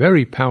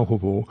very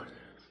palpable,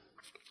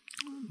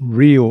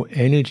 real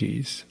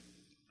energies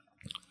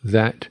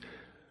that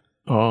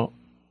are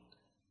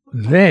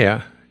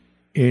there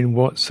in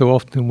what so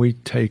often we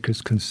take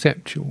as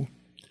conceptual,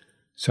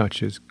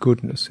 such as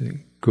goodness.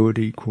 Good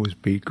equals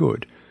be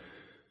good.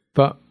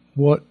 But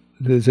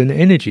there's an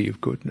energy of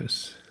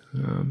goodness,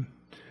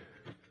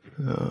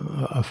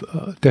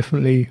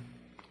 definitely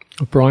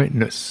a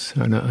brightness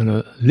and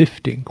a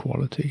lifting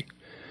quality.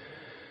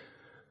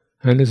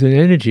 And there's an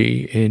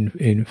energy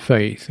in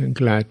faith and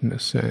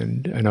gladness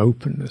and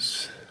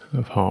openness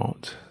of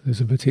heart.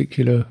 There's a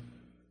particular,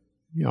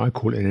 I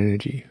call it an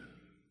energy.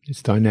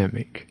 It's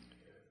dynamic.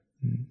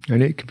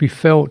 And it can be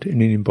felt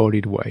in an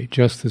embodied way,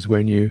 just as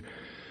when you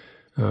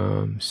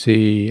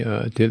see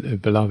a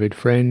beloved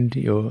friend,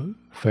 your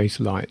face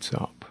lights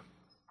up.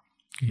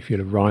 You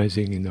feel a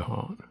rising in the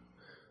heart.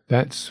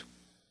 That's,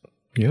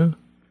 isn't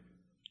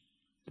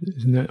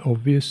that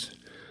obvious?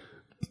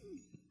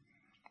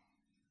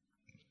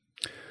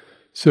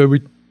 So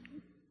we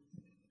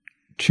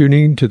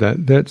tuning into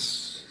that.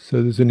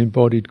 So there's an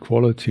embodied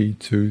quality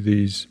to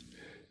these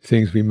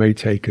things we may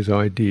take as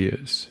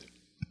ideas.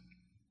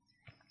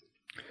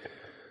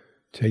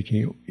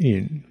 Taking it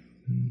in.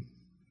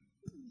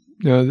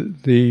 Now,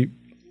 the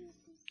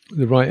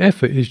right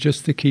effort is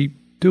just to keep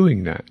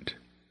doing that.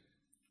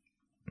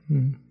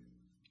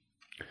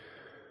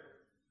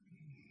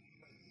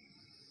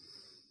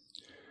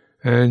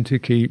 And to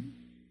keep,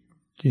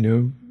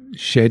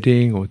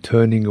 shedding or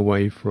turning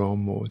away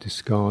from or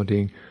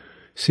discarding,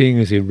 seeing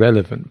as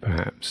irrelevant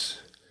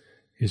perhaps,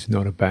 is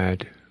not a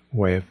bad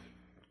way of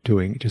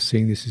doing it. Just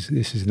seeing this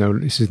is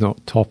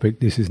not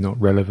topic, this is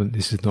not relevant,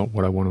 this is not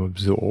what I want to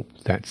absorb.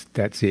 That's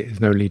it. There's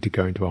no need to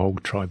go into a whole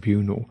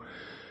tribunal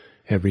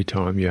every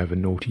time you have a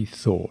naughty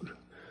thought.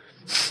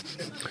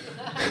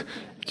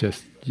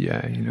 Just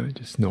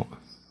not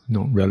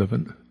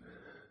relevant.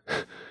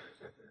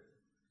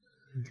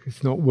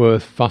 It's not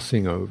worth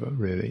fussing over,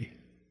 really.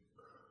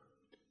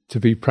 To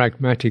be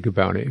pragmatic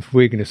about it, if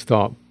we're going to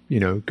start,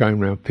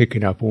 going around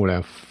picking up all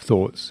our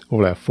thoughts,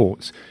 all our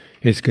faults,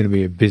 it's going to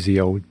be a busy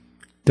old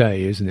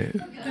day, isn't it?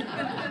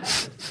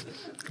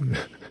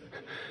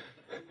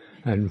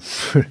 and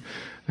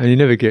you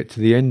never get to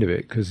the end of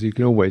it because you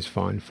can always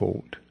find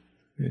fault.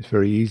 It's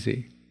very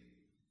easy.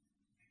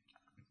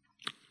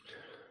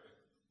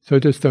 So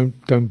just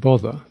don't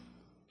bother,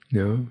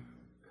 And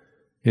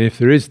if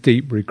there is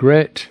deep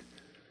regret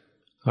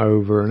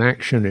over an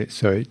action,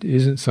 it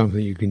isn't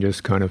something you can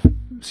just kind of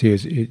see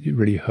as it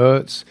really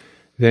hurts,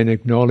 then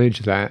acknowledge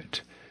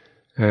that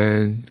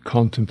and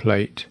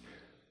contemplate.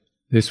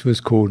 This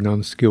was called an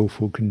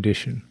unskillful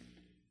condition.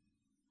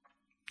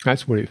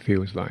 That's what it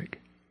feels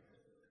like.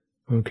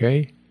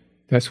 Okay?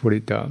 That's what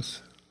it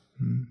does.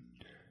 And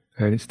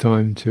it's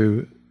time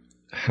to,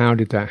 how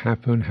did that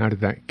happen? How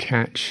did that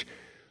catch?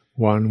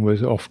 One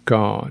was off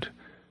guard.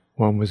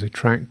 One was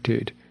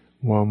attracted.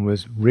 One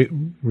was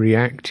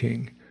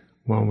reacting.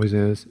 One was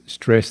in a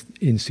stressed,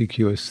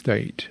 insecure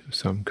state of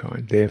some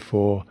kind.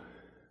 Therefore,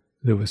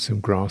 there was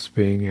some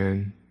grasping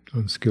and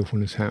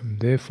unskillfulness happened.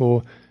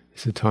 Therefore,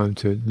 it's a time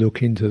to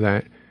look into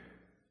that,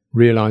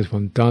 realize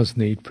one does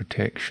need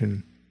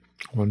protection,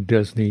 one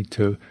does need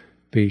to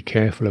be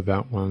careful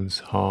about one's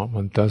heart,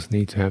 one does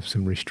need to have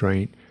some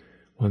restraint,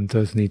 one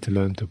does need to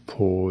learn to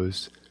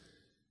pause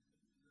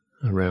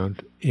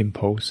around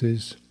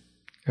impulses,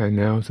 and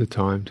now's the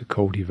time to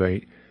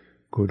cultivate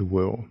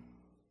goodwill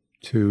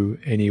to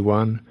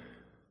anyone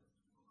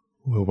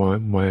who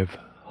might have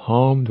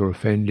harmed or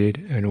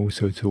offended, and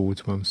also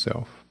towards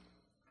oneself.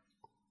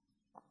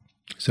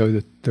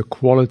 So the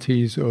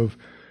qualities of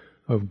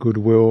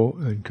goodwill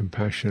and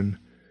compassion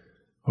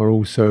are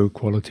also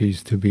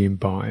qualities to be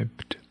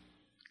imbibed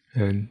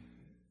and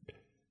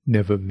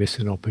never miss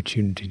an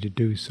opportunity to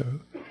do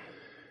so.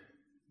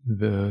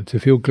 To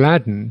feel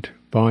gladdened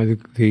by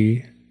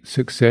the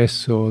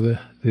success or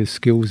the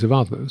skills of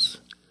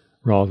others,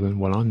 rather than,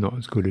 well, I'm not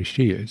as good as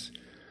she is.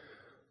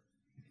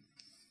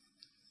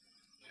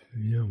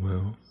 Yeah,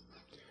 well,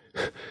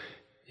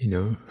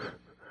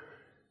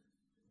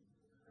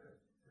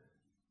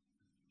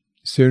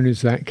 as soon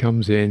as that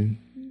comes in,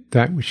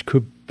 that which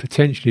could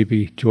potentially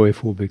be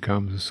joyful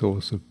becomes a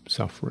source of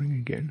suffering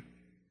again.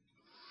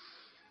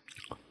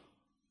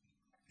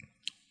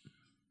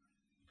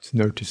 Let's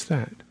notice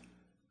that.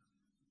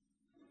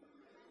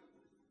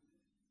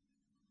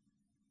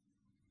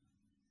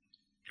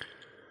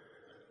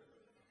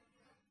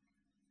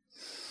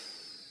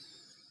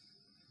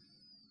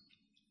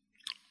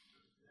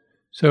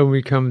 So when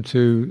we come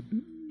to,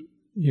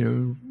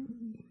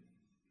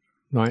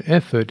 right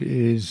effort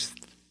is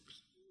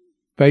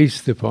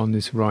based upon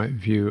this right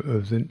view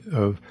of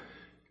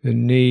the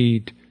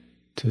need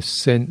to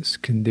sense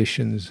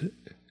conditions,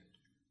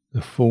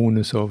 the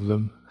fullness of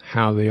them,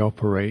 how they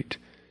operate,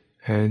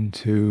 and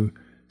to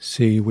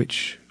see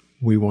which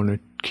we want to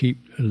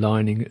keep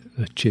aligning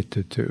the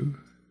citta to.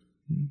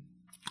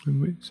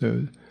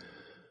 So,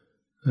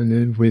 and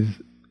then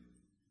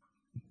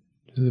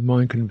the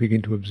mind can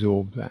begin to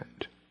absorb that.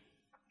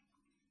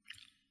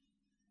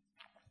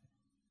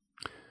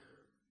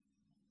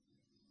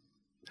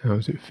 How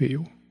does it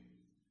feel?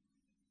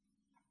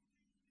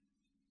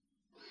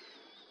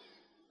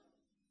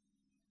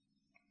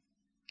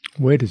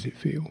 Where does it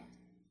feel?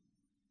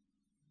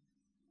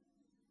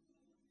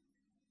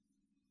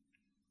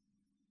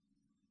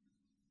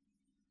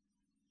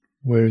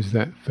 Where is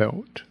that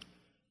felt?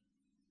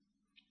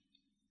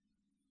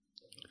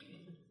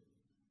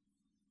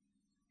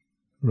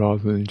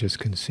 Rather than just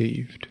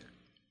conceived.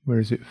 Where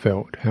is it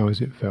felt? How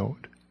is it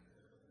felt?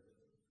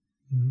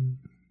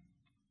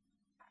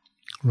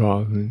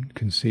 Rather than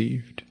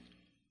conceived.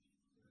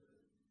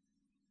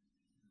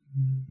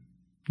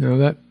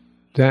 Now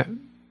that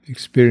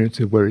experience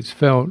of where it's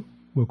felt,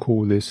 we'll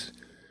call this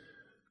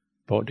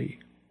body.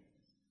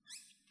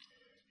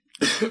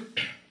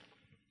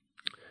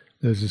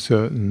 There's a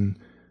certain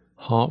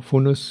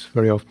heartfulness.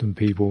 Very often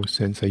people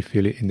sense they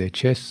feel it in their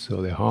chests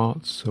or their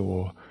hearts,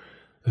 or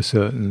a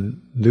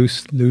certain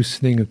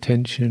loosening of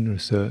tension, or a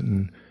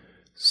certain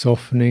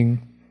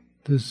softening.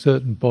 There's a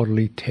certain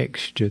bodily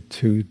texture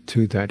to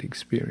that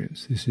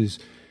experience. This is,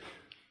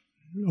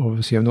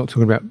 obviously I'm not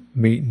talking about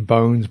meat and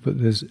bones,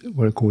 but there's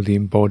what I call the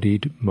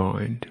embodied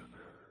mind.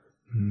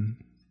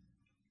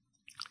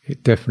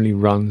 It definitely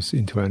runs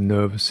into our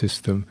nervous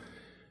system,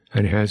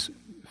 and it has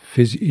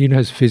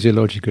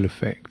physiological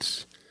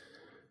effects,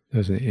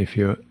 doesn't it? If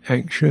you're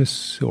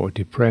anxious or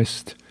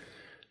depressed,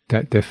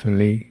 that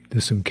definitely,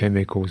 there's some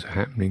chemicals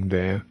happening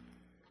there,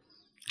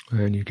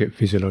 and you get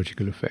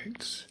physiological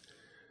effects.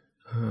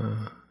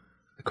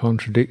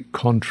 Contrary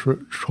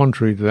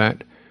to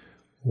that,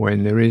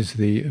 when there is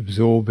the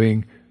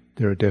absorbing,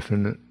 there are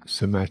definite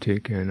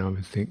somatic and, I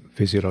would think,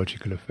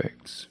 physiological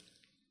effects.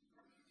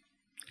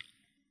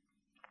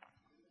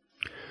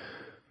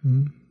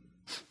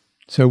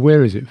 So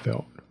where is it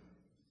felt?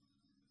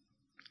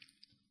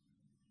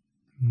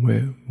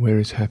 Where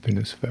is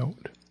happiness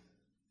felt?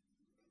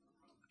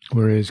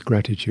 Where is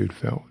gratitude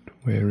felt?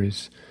 Where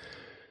is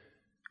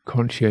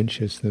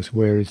conscientiousness?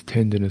 Where is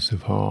tenderness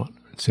of heart,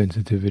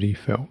 sensitivity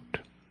felt?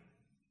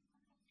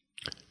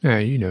 Now,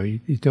 you're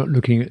not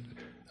looking at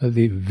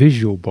the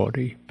visual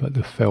body, but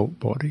the felt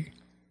body.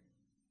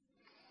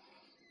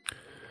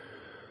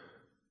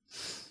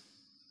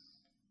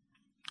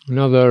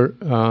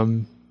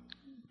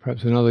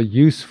 Perhaps another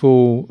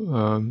useful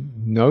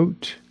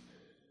note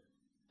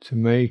to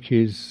make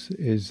is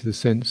the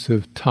sense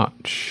of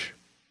touch.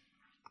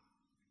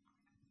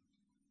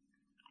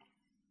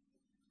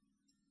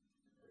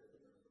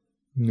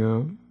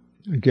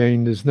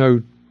 Again, there's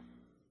no...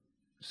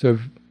 So,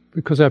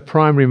 because our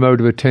primary mode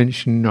of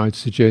attention, I'd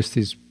suggest,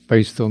 is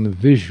based on the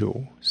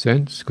visual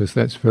sense, because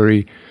that's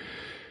very...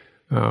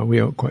 we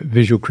are quite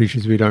visual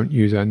creatures. We don't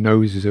use our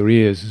noses or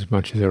ears as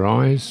much as our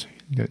eyes.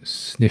 Let's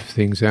sniff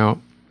things out.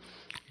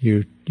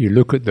 You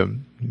look at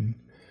them.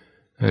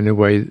 And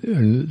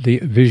the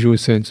visual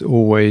sense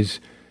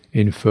always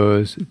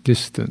infers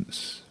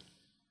distance.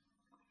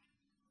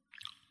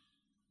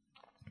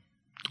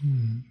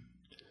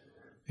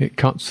 It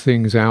cuts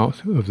things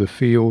out of the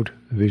field,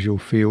 the visual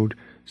field,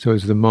 so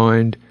as the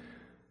mind,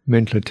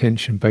 mental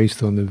attention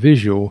based on the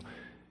visual,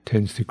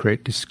 tends to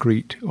create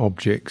discrete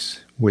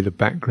objects with a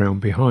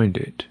background behind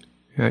it.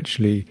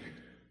 Actually,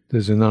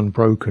 there's an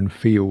unbroken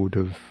field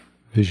of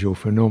visual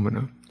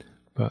phenomena,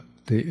 but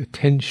the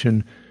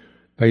attention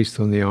based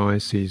on the eye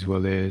sees,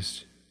 well,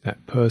 there's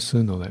that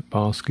person or that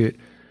basket,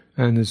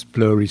 and there's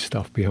blurry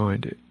stuff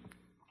behind it.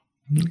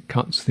 It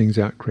cuts things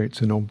out,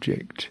 creates an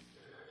object.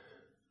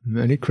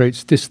 And it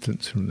creates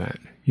distance from that.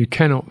 You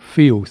cannot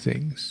feel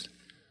things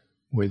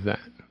with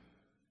that.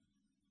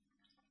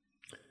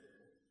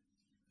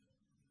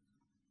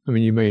 I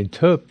mean, you may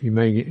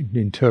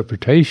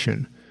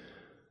interpretation,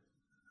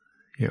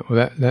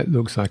 Well, that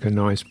looks like a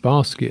nice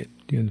basket,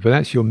 but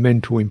that's your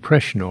mental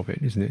impression of it,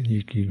 isn't it?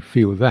 You can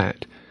feel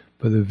that,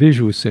 but the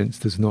visual sense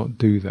does not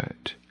do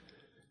that.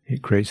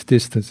 It creates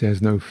distance, it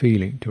has no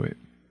feeling to it.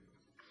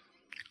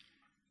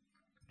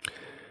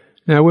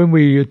 Now, when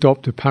we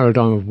adopt a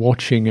paradigm of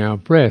watching our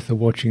breath or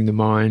watching the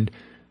mind,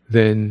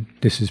 then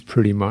this is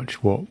pretty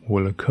much what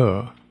will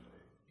occur.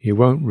 You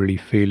won't really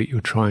feel it,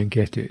 you'll try and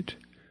get it.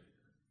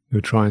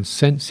 You'll try and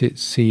sense it,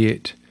 see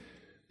it,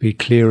 be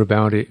clear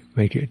about it,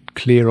 make it a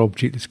clear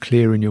object that's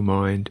clear in your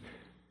mind.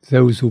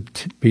 Those will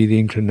be the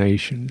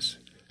inclinations.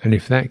 And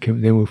if that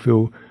can, then we'll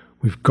feel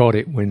we've got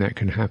it when that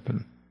can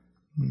happen.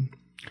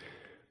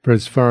 But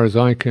as far as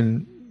I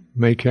can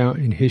make out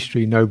in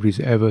history,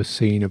 nobody's ever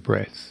seen a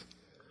breath.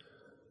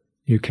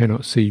 You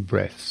cannot see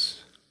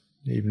breaths.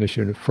 Even if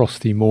you're in a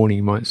frosty morning,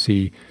 you might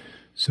see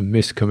some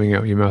mist coming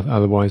out of your mouth,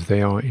 otherwise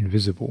they are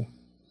invisible.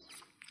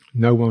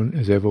 No one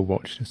has ever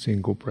watched a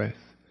single breath.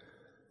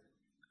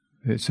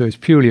 So it's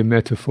purely a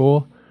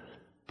metaphor,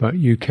 but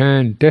you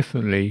can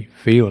definitely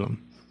feel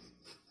them.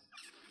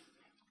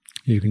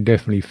 You can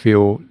definitely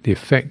feel the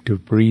effect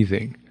of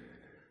breathing.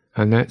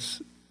 And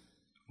that's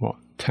what?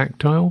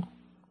 Tactile?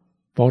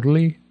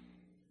 Bodily?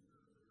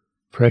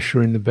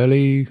 Pressure in the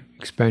belly,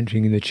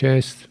 expansion in the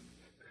chest,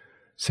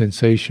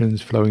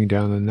 sensations flowing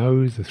down the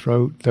nose, the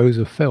throat. Those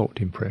are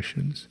felt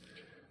impressions.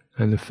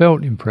 And the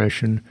felt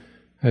impression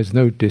has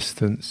no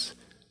distance,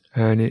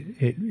 and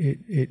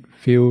it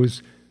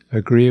feels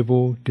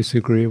agreeable,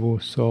 disagreeable,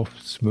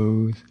 soft,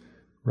 smooth,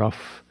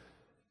 rough.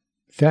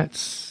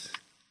 That's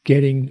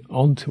getting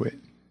onto it.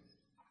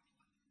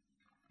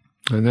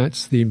 And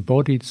that's the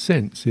embodied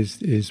sense,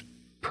 is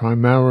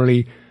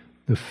primarily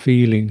the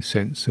feeling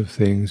sense of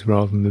things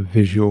rather than the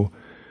visual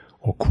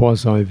or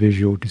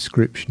quasi-visual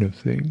description of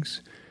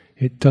things.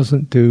 It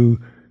doesn't do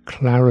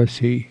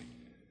clarity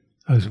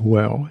as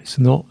well. It's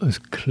not as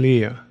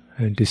clear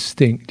and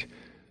distinct,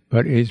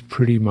 but it's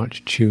pretty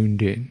much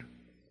tuned in.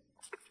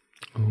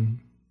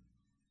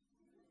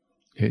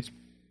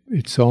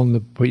 It's on the,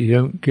 but you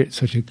don't get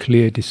such a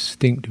clear,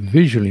 distinct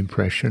visual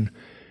impression,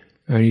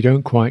 and you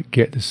don't quite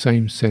get the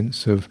same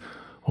sense of,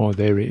 oh,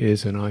 there it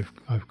is, and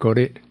I've got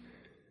it.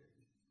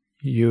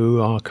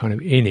 You are kind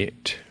of in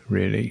it,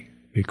 really,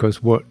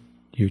 because what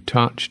you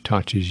touch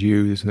touches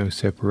you. There's no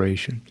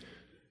separation.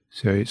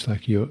 So it's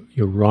like you're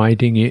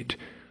riding it,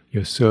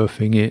 you're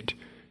surfing it,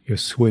 you're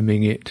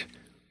swimming it,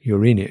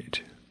 you're in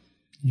it.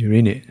 You're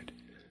in it.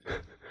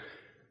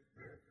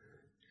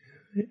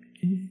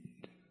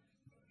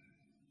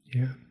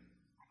 Yeah.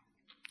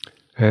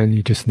 And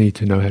you just need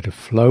to know how to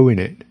flow in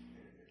it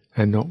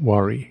and not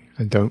worry,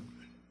 and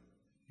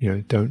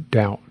don't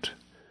doubt.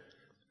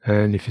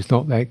 And if it's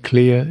not that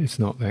clear, it's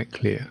not that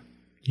clear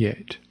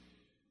yet.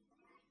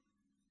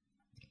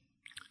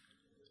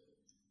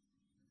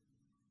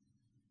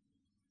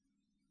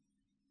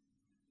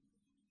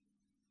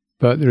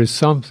 But there is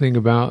something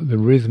about the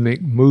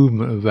rhythmic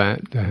movement of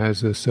that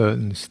has a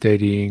certain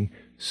steadying,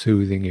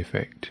 soothing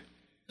effect.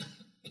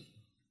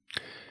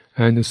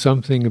 And there's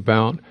something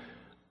about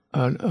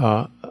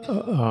the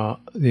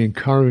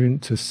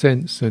encouragement to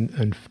sense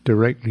and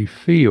directly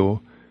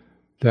feel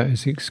that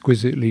is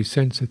exquisitely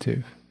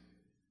sensitive.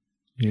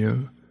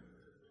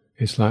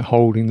 It's like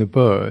holding the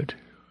bird.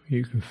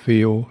 You can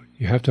feel,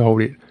 you have to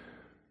hold it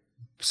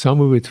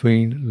somewhere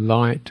between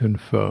light and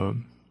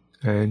firm,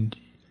 and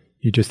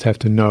you just have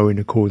to know in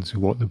accordance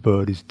with what the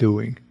bird is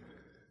doing,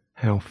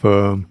 how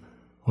firm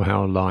or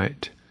how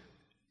light.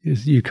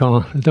 There's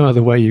no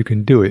other way you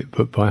can do it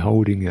but by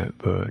holding that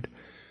bird.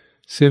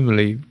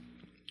 Similarly,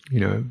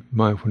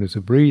 mindfulness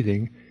of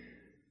breathing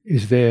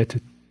is there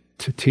to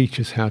teach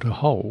us how to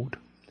hold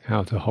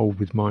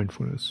with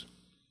mindfulness.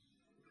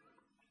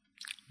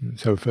 And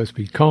so first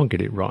we can't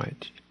get it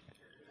right.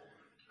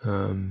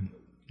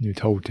 You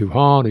hold too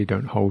hard, or you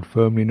don't hold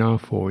firmly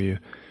enough, or you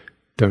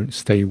don't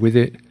stay with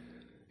it.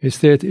 It's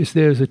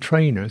there as a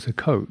trainer, as a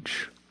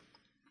coach.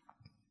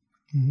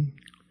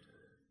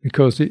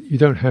 Because you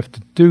don't have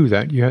to do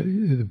that.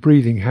 The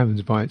breathing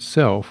happens by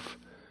itself,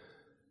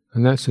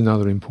 and that's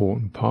another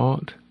important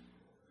part.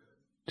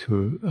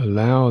 To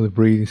allow the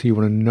breathing, so you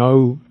want to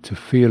know, to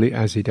feel it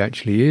as it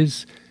actually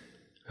is,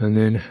 and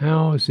then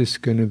how is this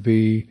going to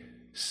be?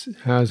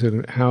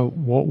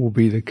 What will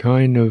be the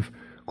kind of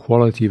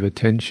quality of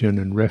attention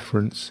and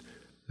reference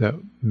that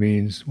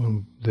means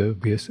there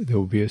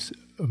will be a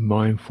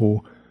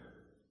mindful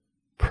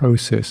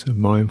process of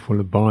mindful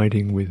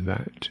abiding with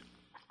that.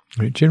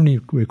 And it generally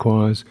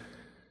requires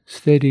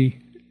steady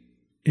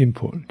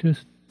input.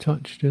 Just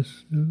touch,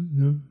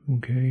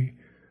 okay.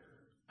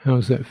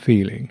 How's that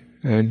feeling?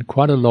 And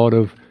quite a lot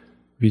of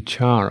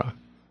vichara.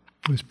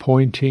 It's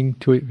pointing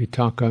to it,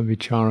 vitaka,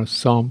 vichara,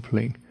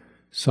 sampling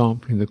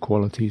the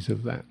qualities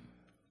of that.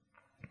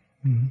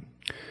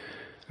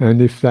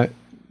 And if that,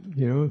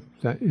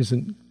 that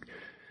isn't,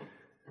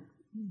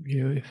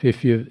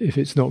 if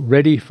it's not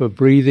ready for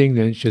breathing,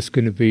 then it's just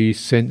going to be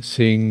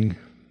sensing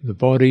the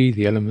body,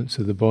 the elements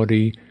of the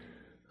body,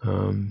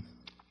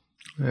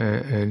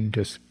 and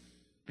just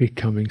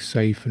becoming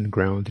safe and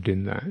grounded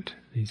in that,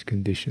 these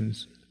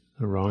conditions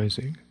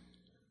arising,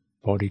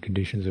 body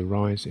conditions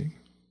arising.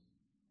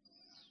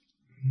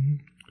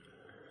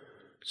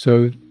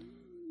 So,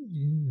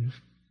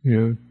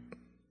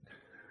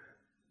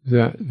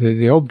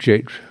 the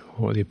object,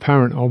 or the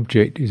apparent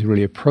object, is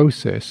really a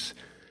process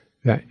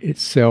that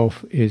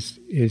itself is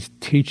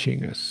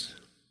teaching us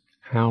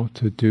how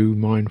to do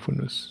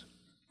mindfulness.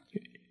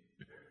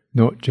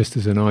 Not just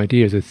as an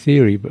idea, as a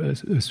theory, but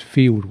as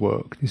field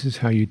work. This is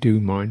how you do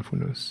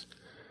mindfulness.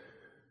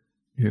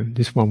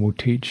 This one will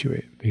teach you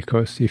it,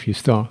 because if you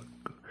start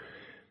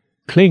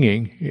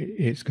clinging,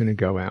 it's going to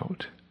go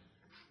out.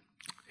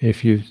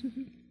 If you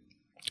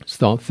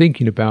start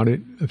thinking about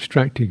it,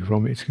 abstracting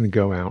from it, it's going to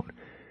go out.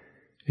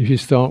 If you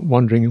start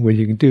wondering whether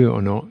you can do it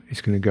or not,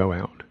 it's going to go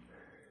out.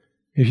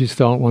 If you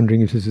start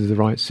wondering if this is the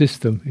right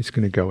system, it's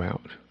going to go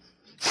out.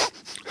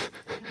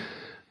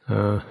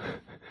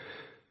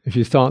 If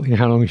you start thinking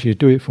how long you should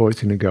do it for,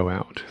 it's going to go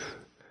out.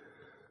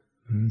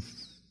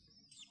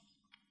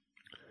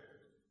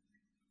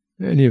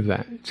 Any of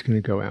that, it's going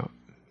to go out.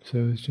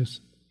 So it's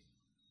just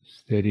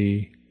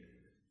steady,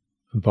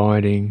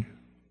 abiding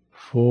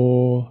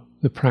for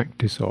the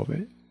practice of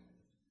it,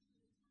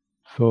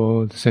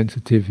 for the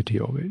sensitivity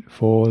of it,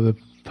 for the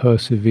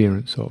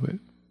perseverance of it.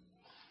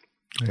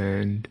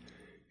 And,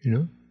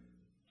 and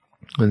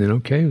then,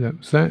 okay, that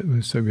was that.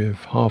 So we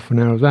have half an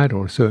hour of that,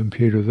 or a certain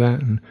period of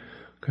that, and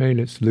okay,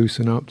 let's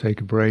loosen up, take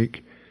a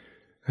break,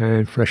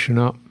 and freshen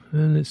up,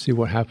 and let's see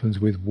what happens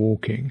with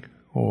walking,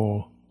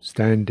 or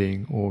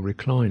standing, or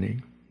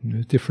reclining.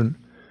 There's different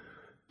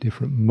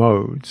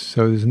modes.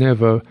 So there's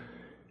never,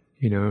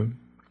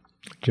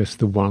 just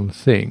the one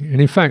thing. And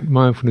in fact,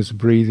 mindfulness of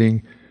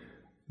breathing,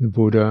 the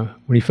Buddha,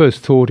 when he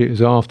first taught it,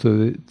 was after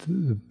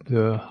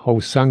the whole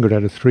Sangha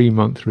had a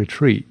 3-month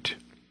retreat,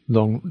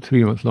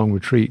 3-month long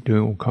retreat,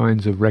 doing all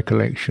kinds of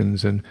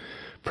recollections and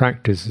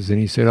practices. And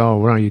he said, "Oh,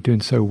 well, you're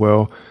doing so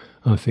well,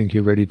 I think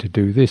you're ready to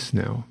do this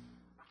now."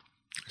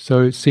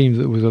 So it seems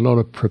that there was a lot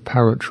of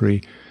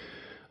preparatory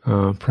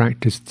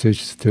practice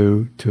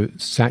to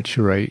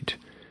saturate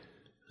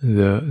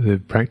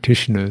the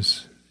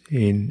practitioners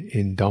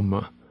in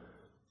Dhamma.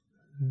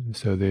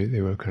 So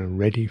they were kind of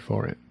ready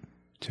for it,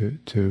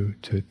 to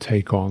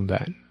take on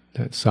that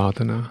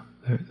sadhana,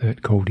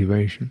 that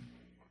cultivation.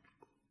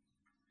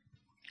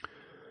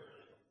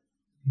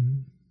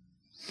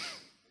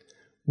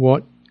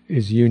 What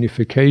is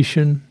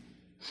unification?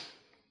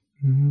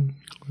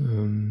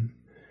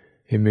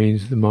 It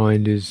means the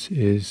mind the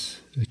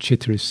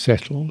citta is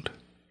settled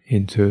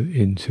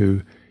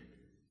into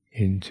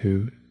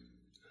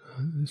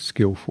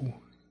skillful,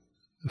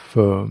 the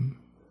firm,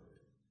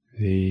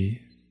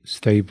 the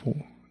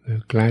stable,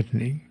 the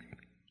gladdening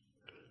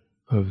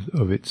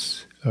of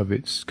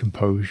its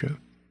composure.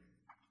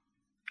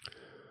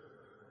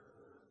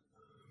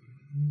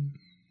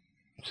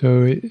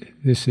 So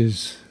this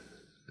is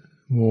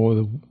more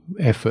the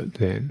effort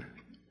then,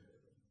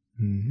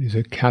 is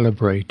a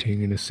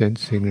calibrating and a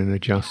sensing and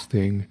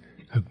adjusting,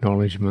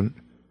 acknowledgement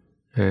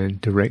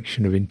and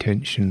direction of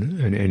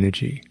intention and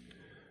energy.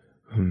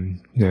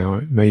 Now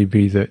it may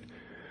be that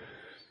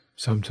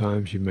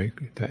sometimes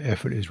that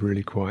effort is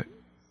really quite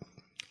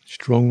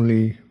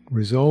strongly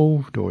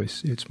resolved, or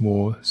it's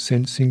more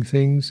sensing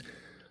things.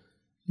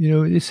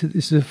 This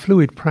is a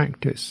fluid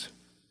practice.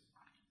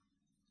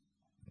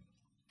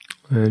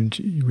 And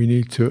we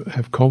need to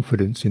have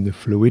confidence in the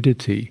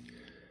fluidity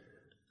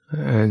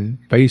and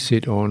base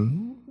it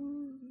on,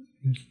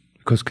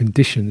 because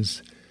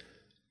conditions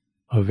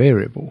are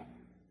variable.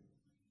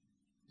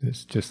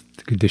 It's just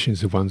the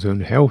conditions of one's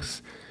own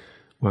health,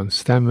 one's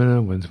stamina,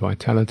 one's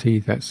vitality.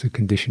 That's a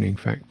conditioning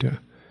factor.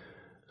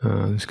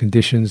 There's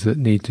conditions that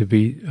need to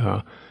be,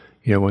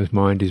 one's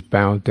mind is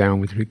bowed down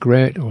with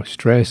regret or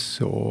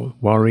stress or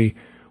worry.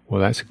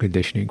 Well, that's a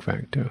conditioning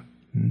factor.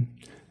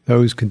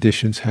 Those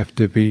conditions have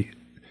to be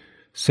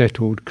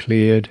settled,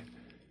 cleared.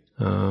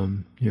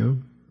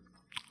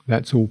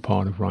 That's all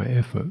part of right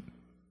effort.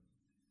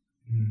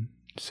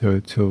 So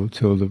till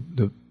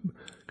the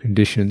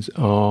conditions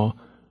are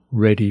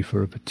ready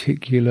for a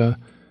particular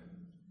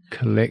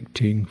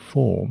collecting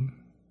form,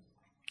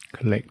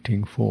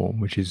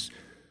 which is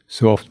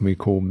so often we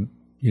call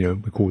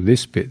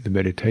this bit the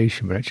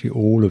meditation, but actually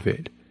all of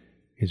it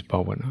is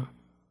bhavana.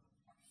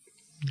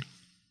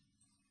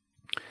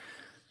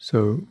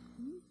 So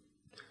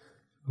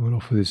I'll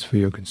offer this for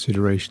your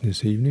consideration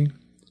this evening.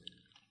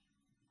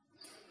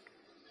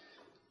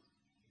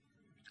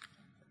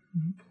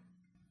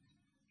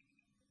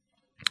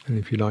 And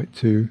if you like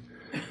to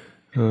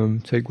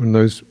take one of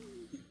those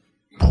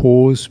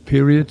pause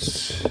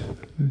periods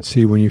and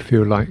see when you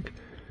feel like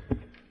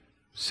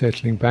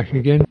settling back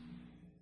again.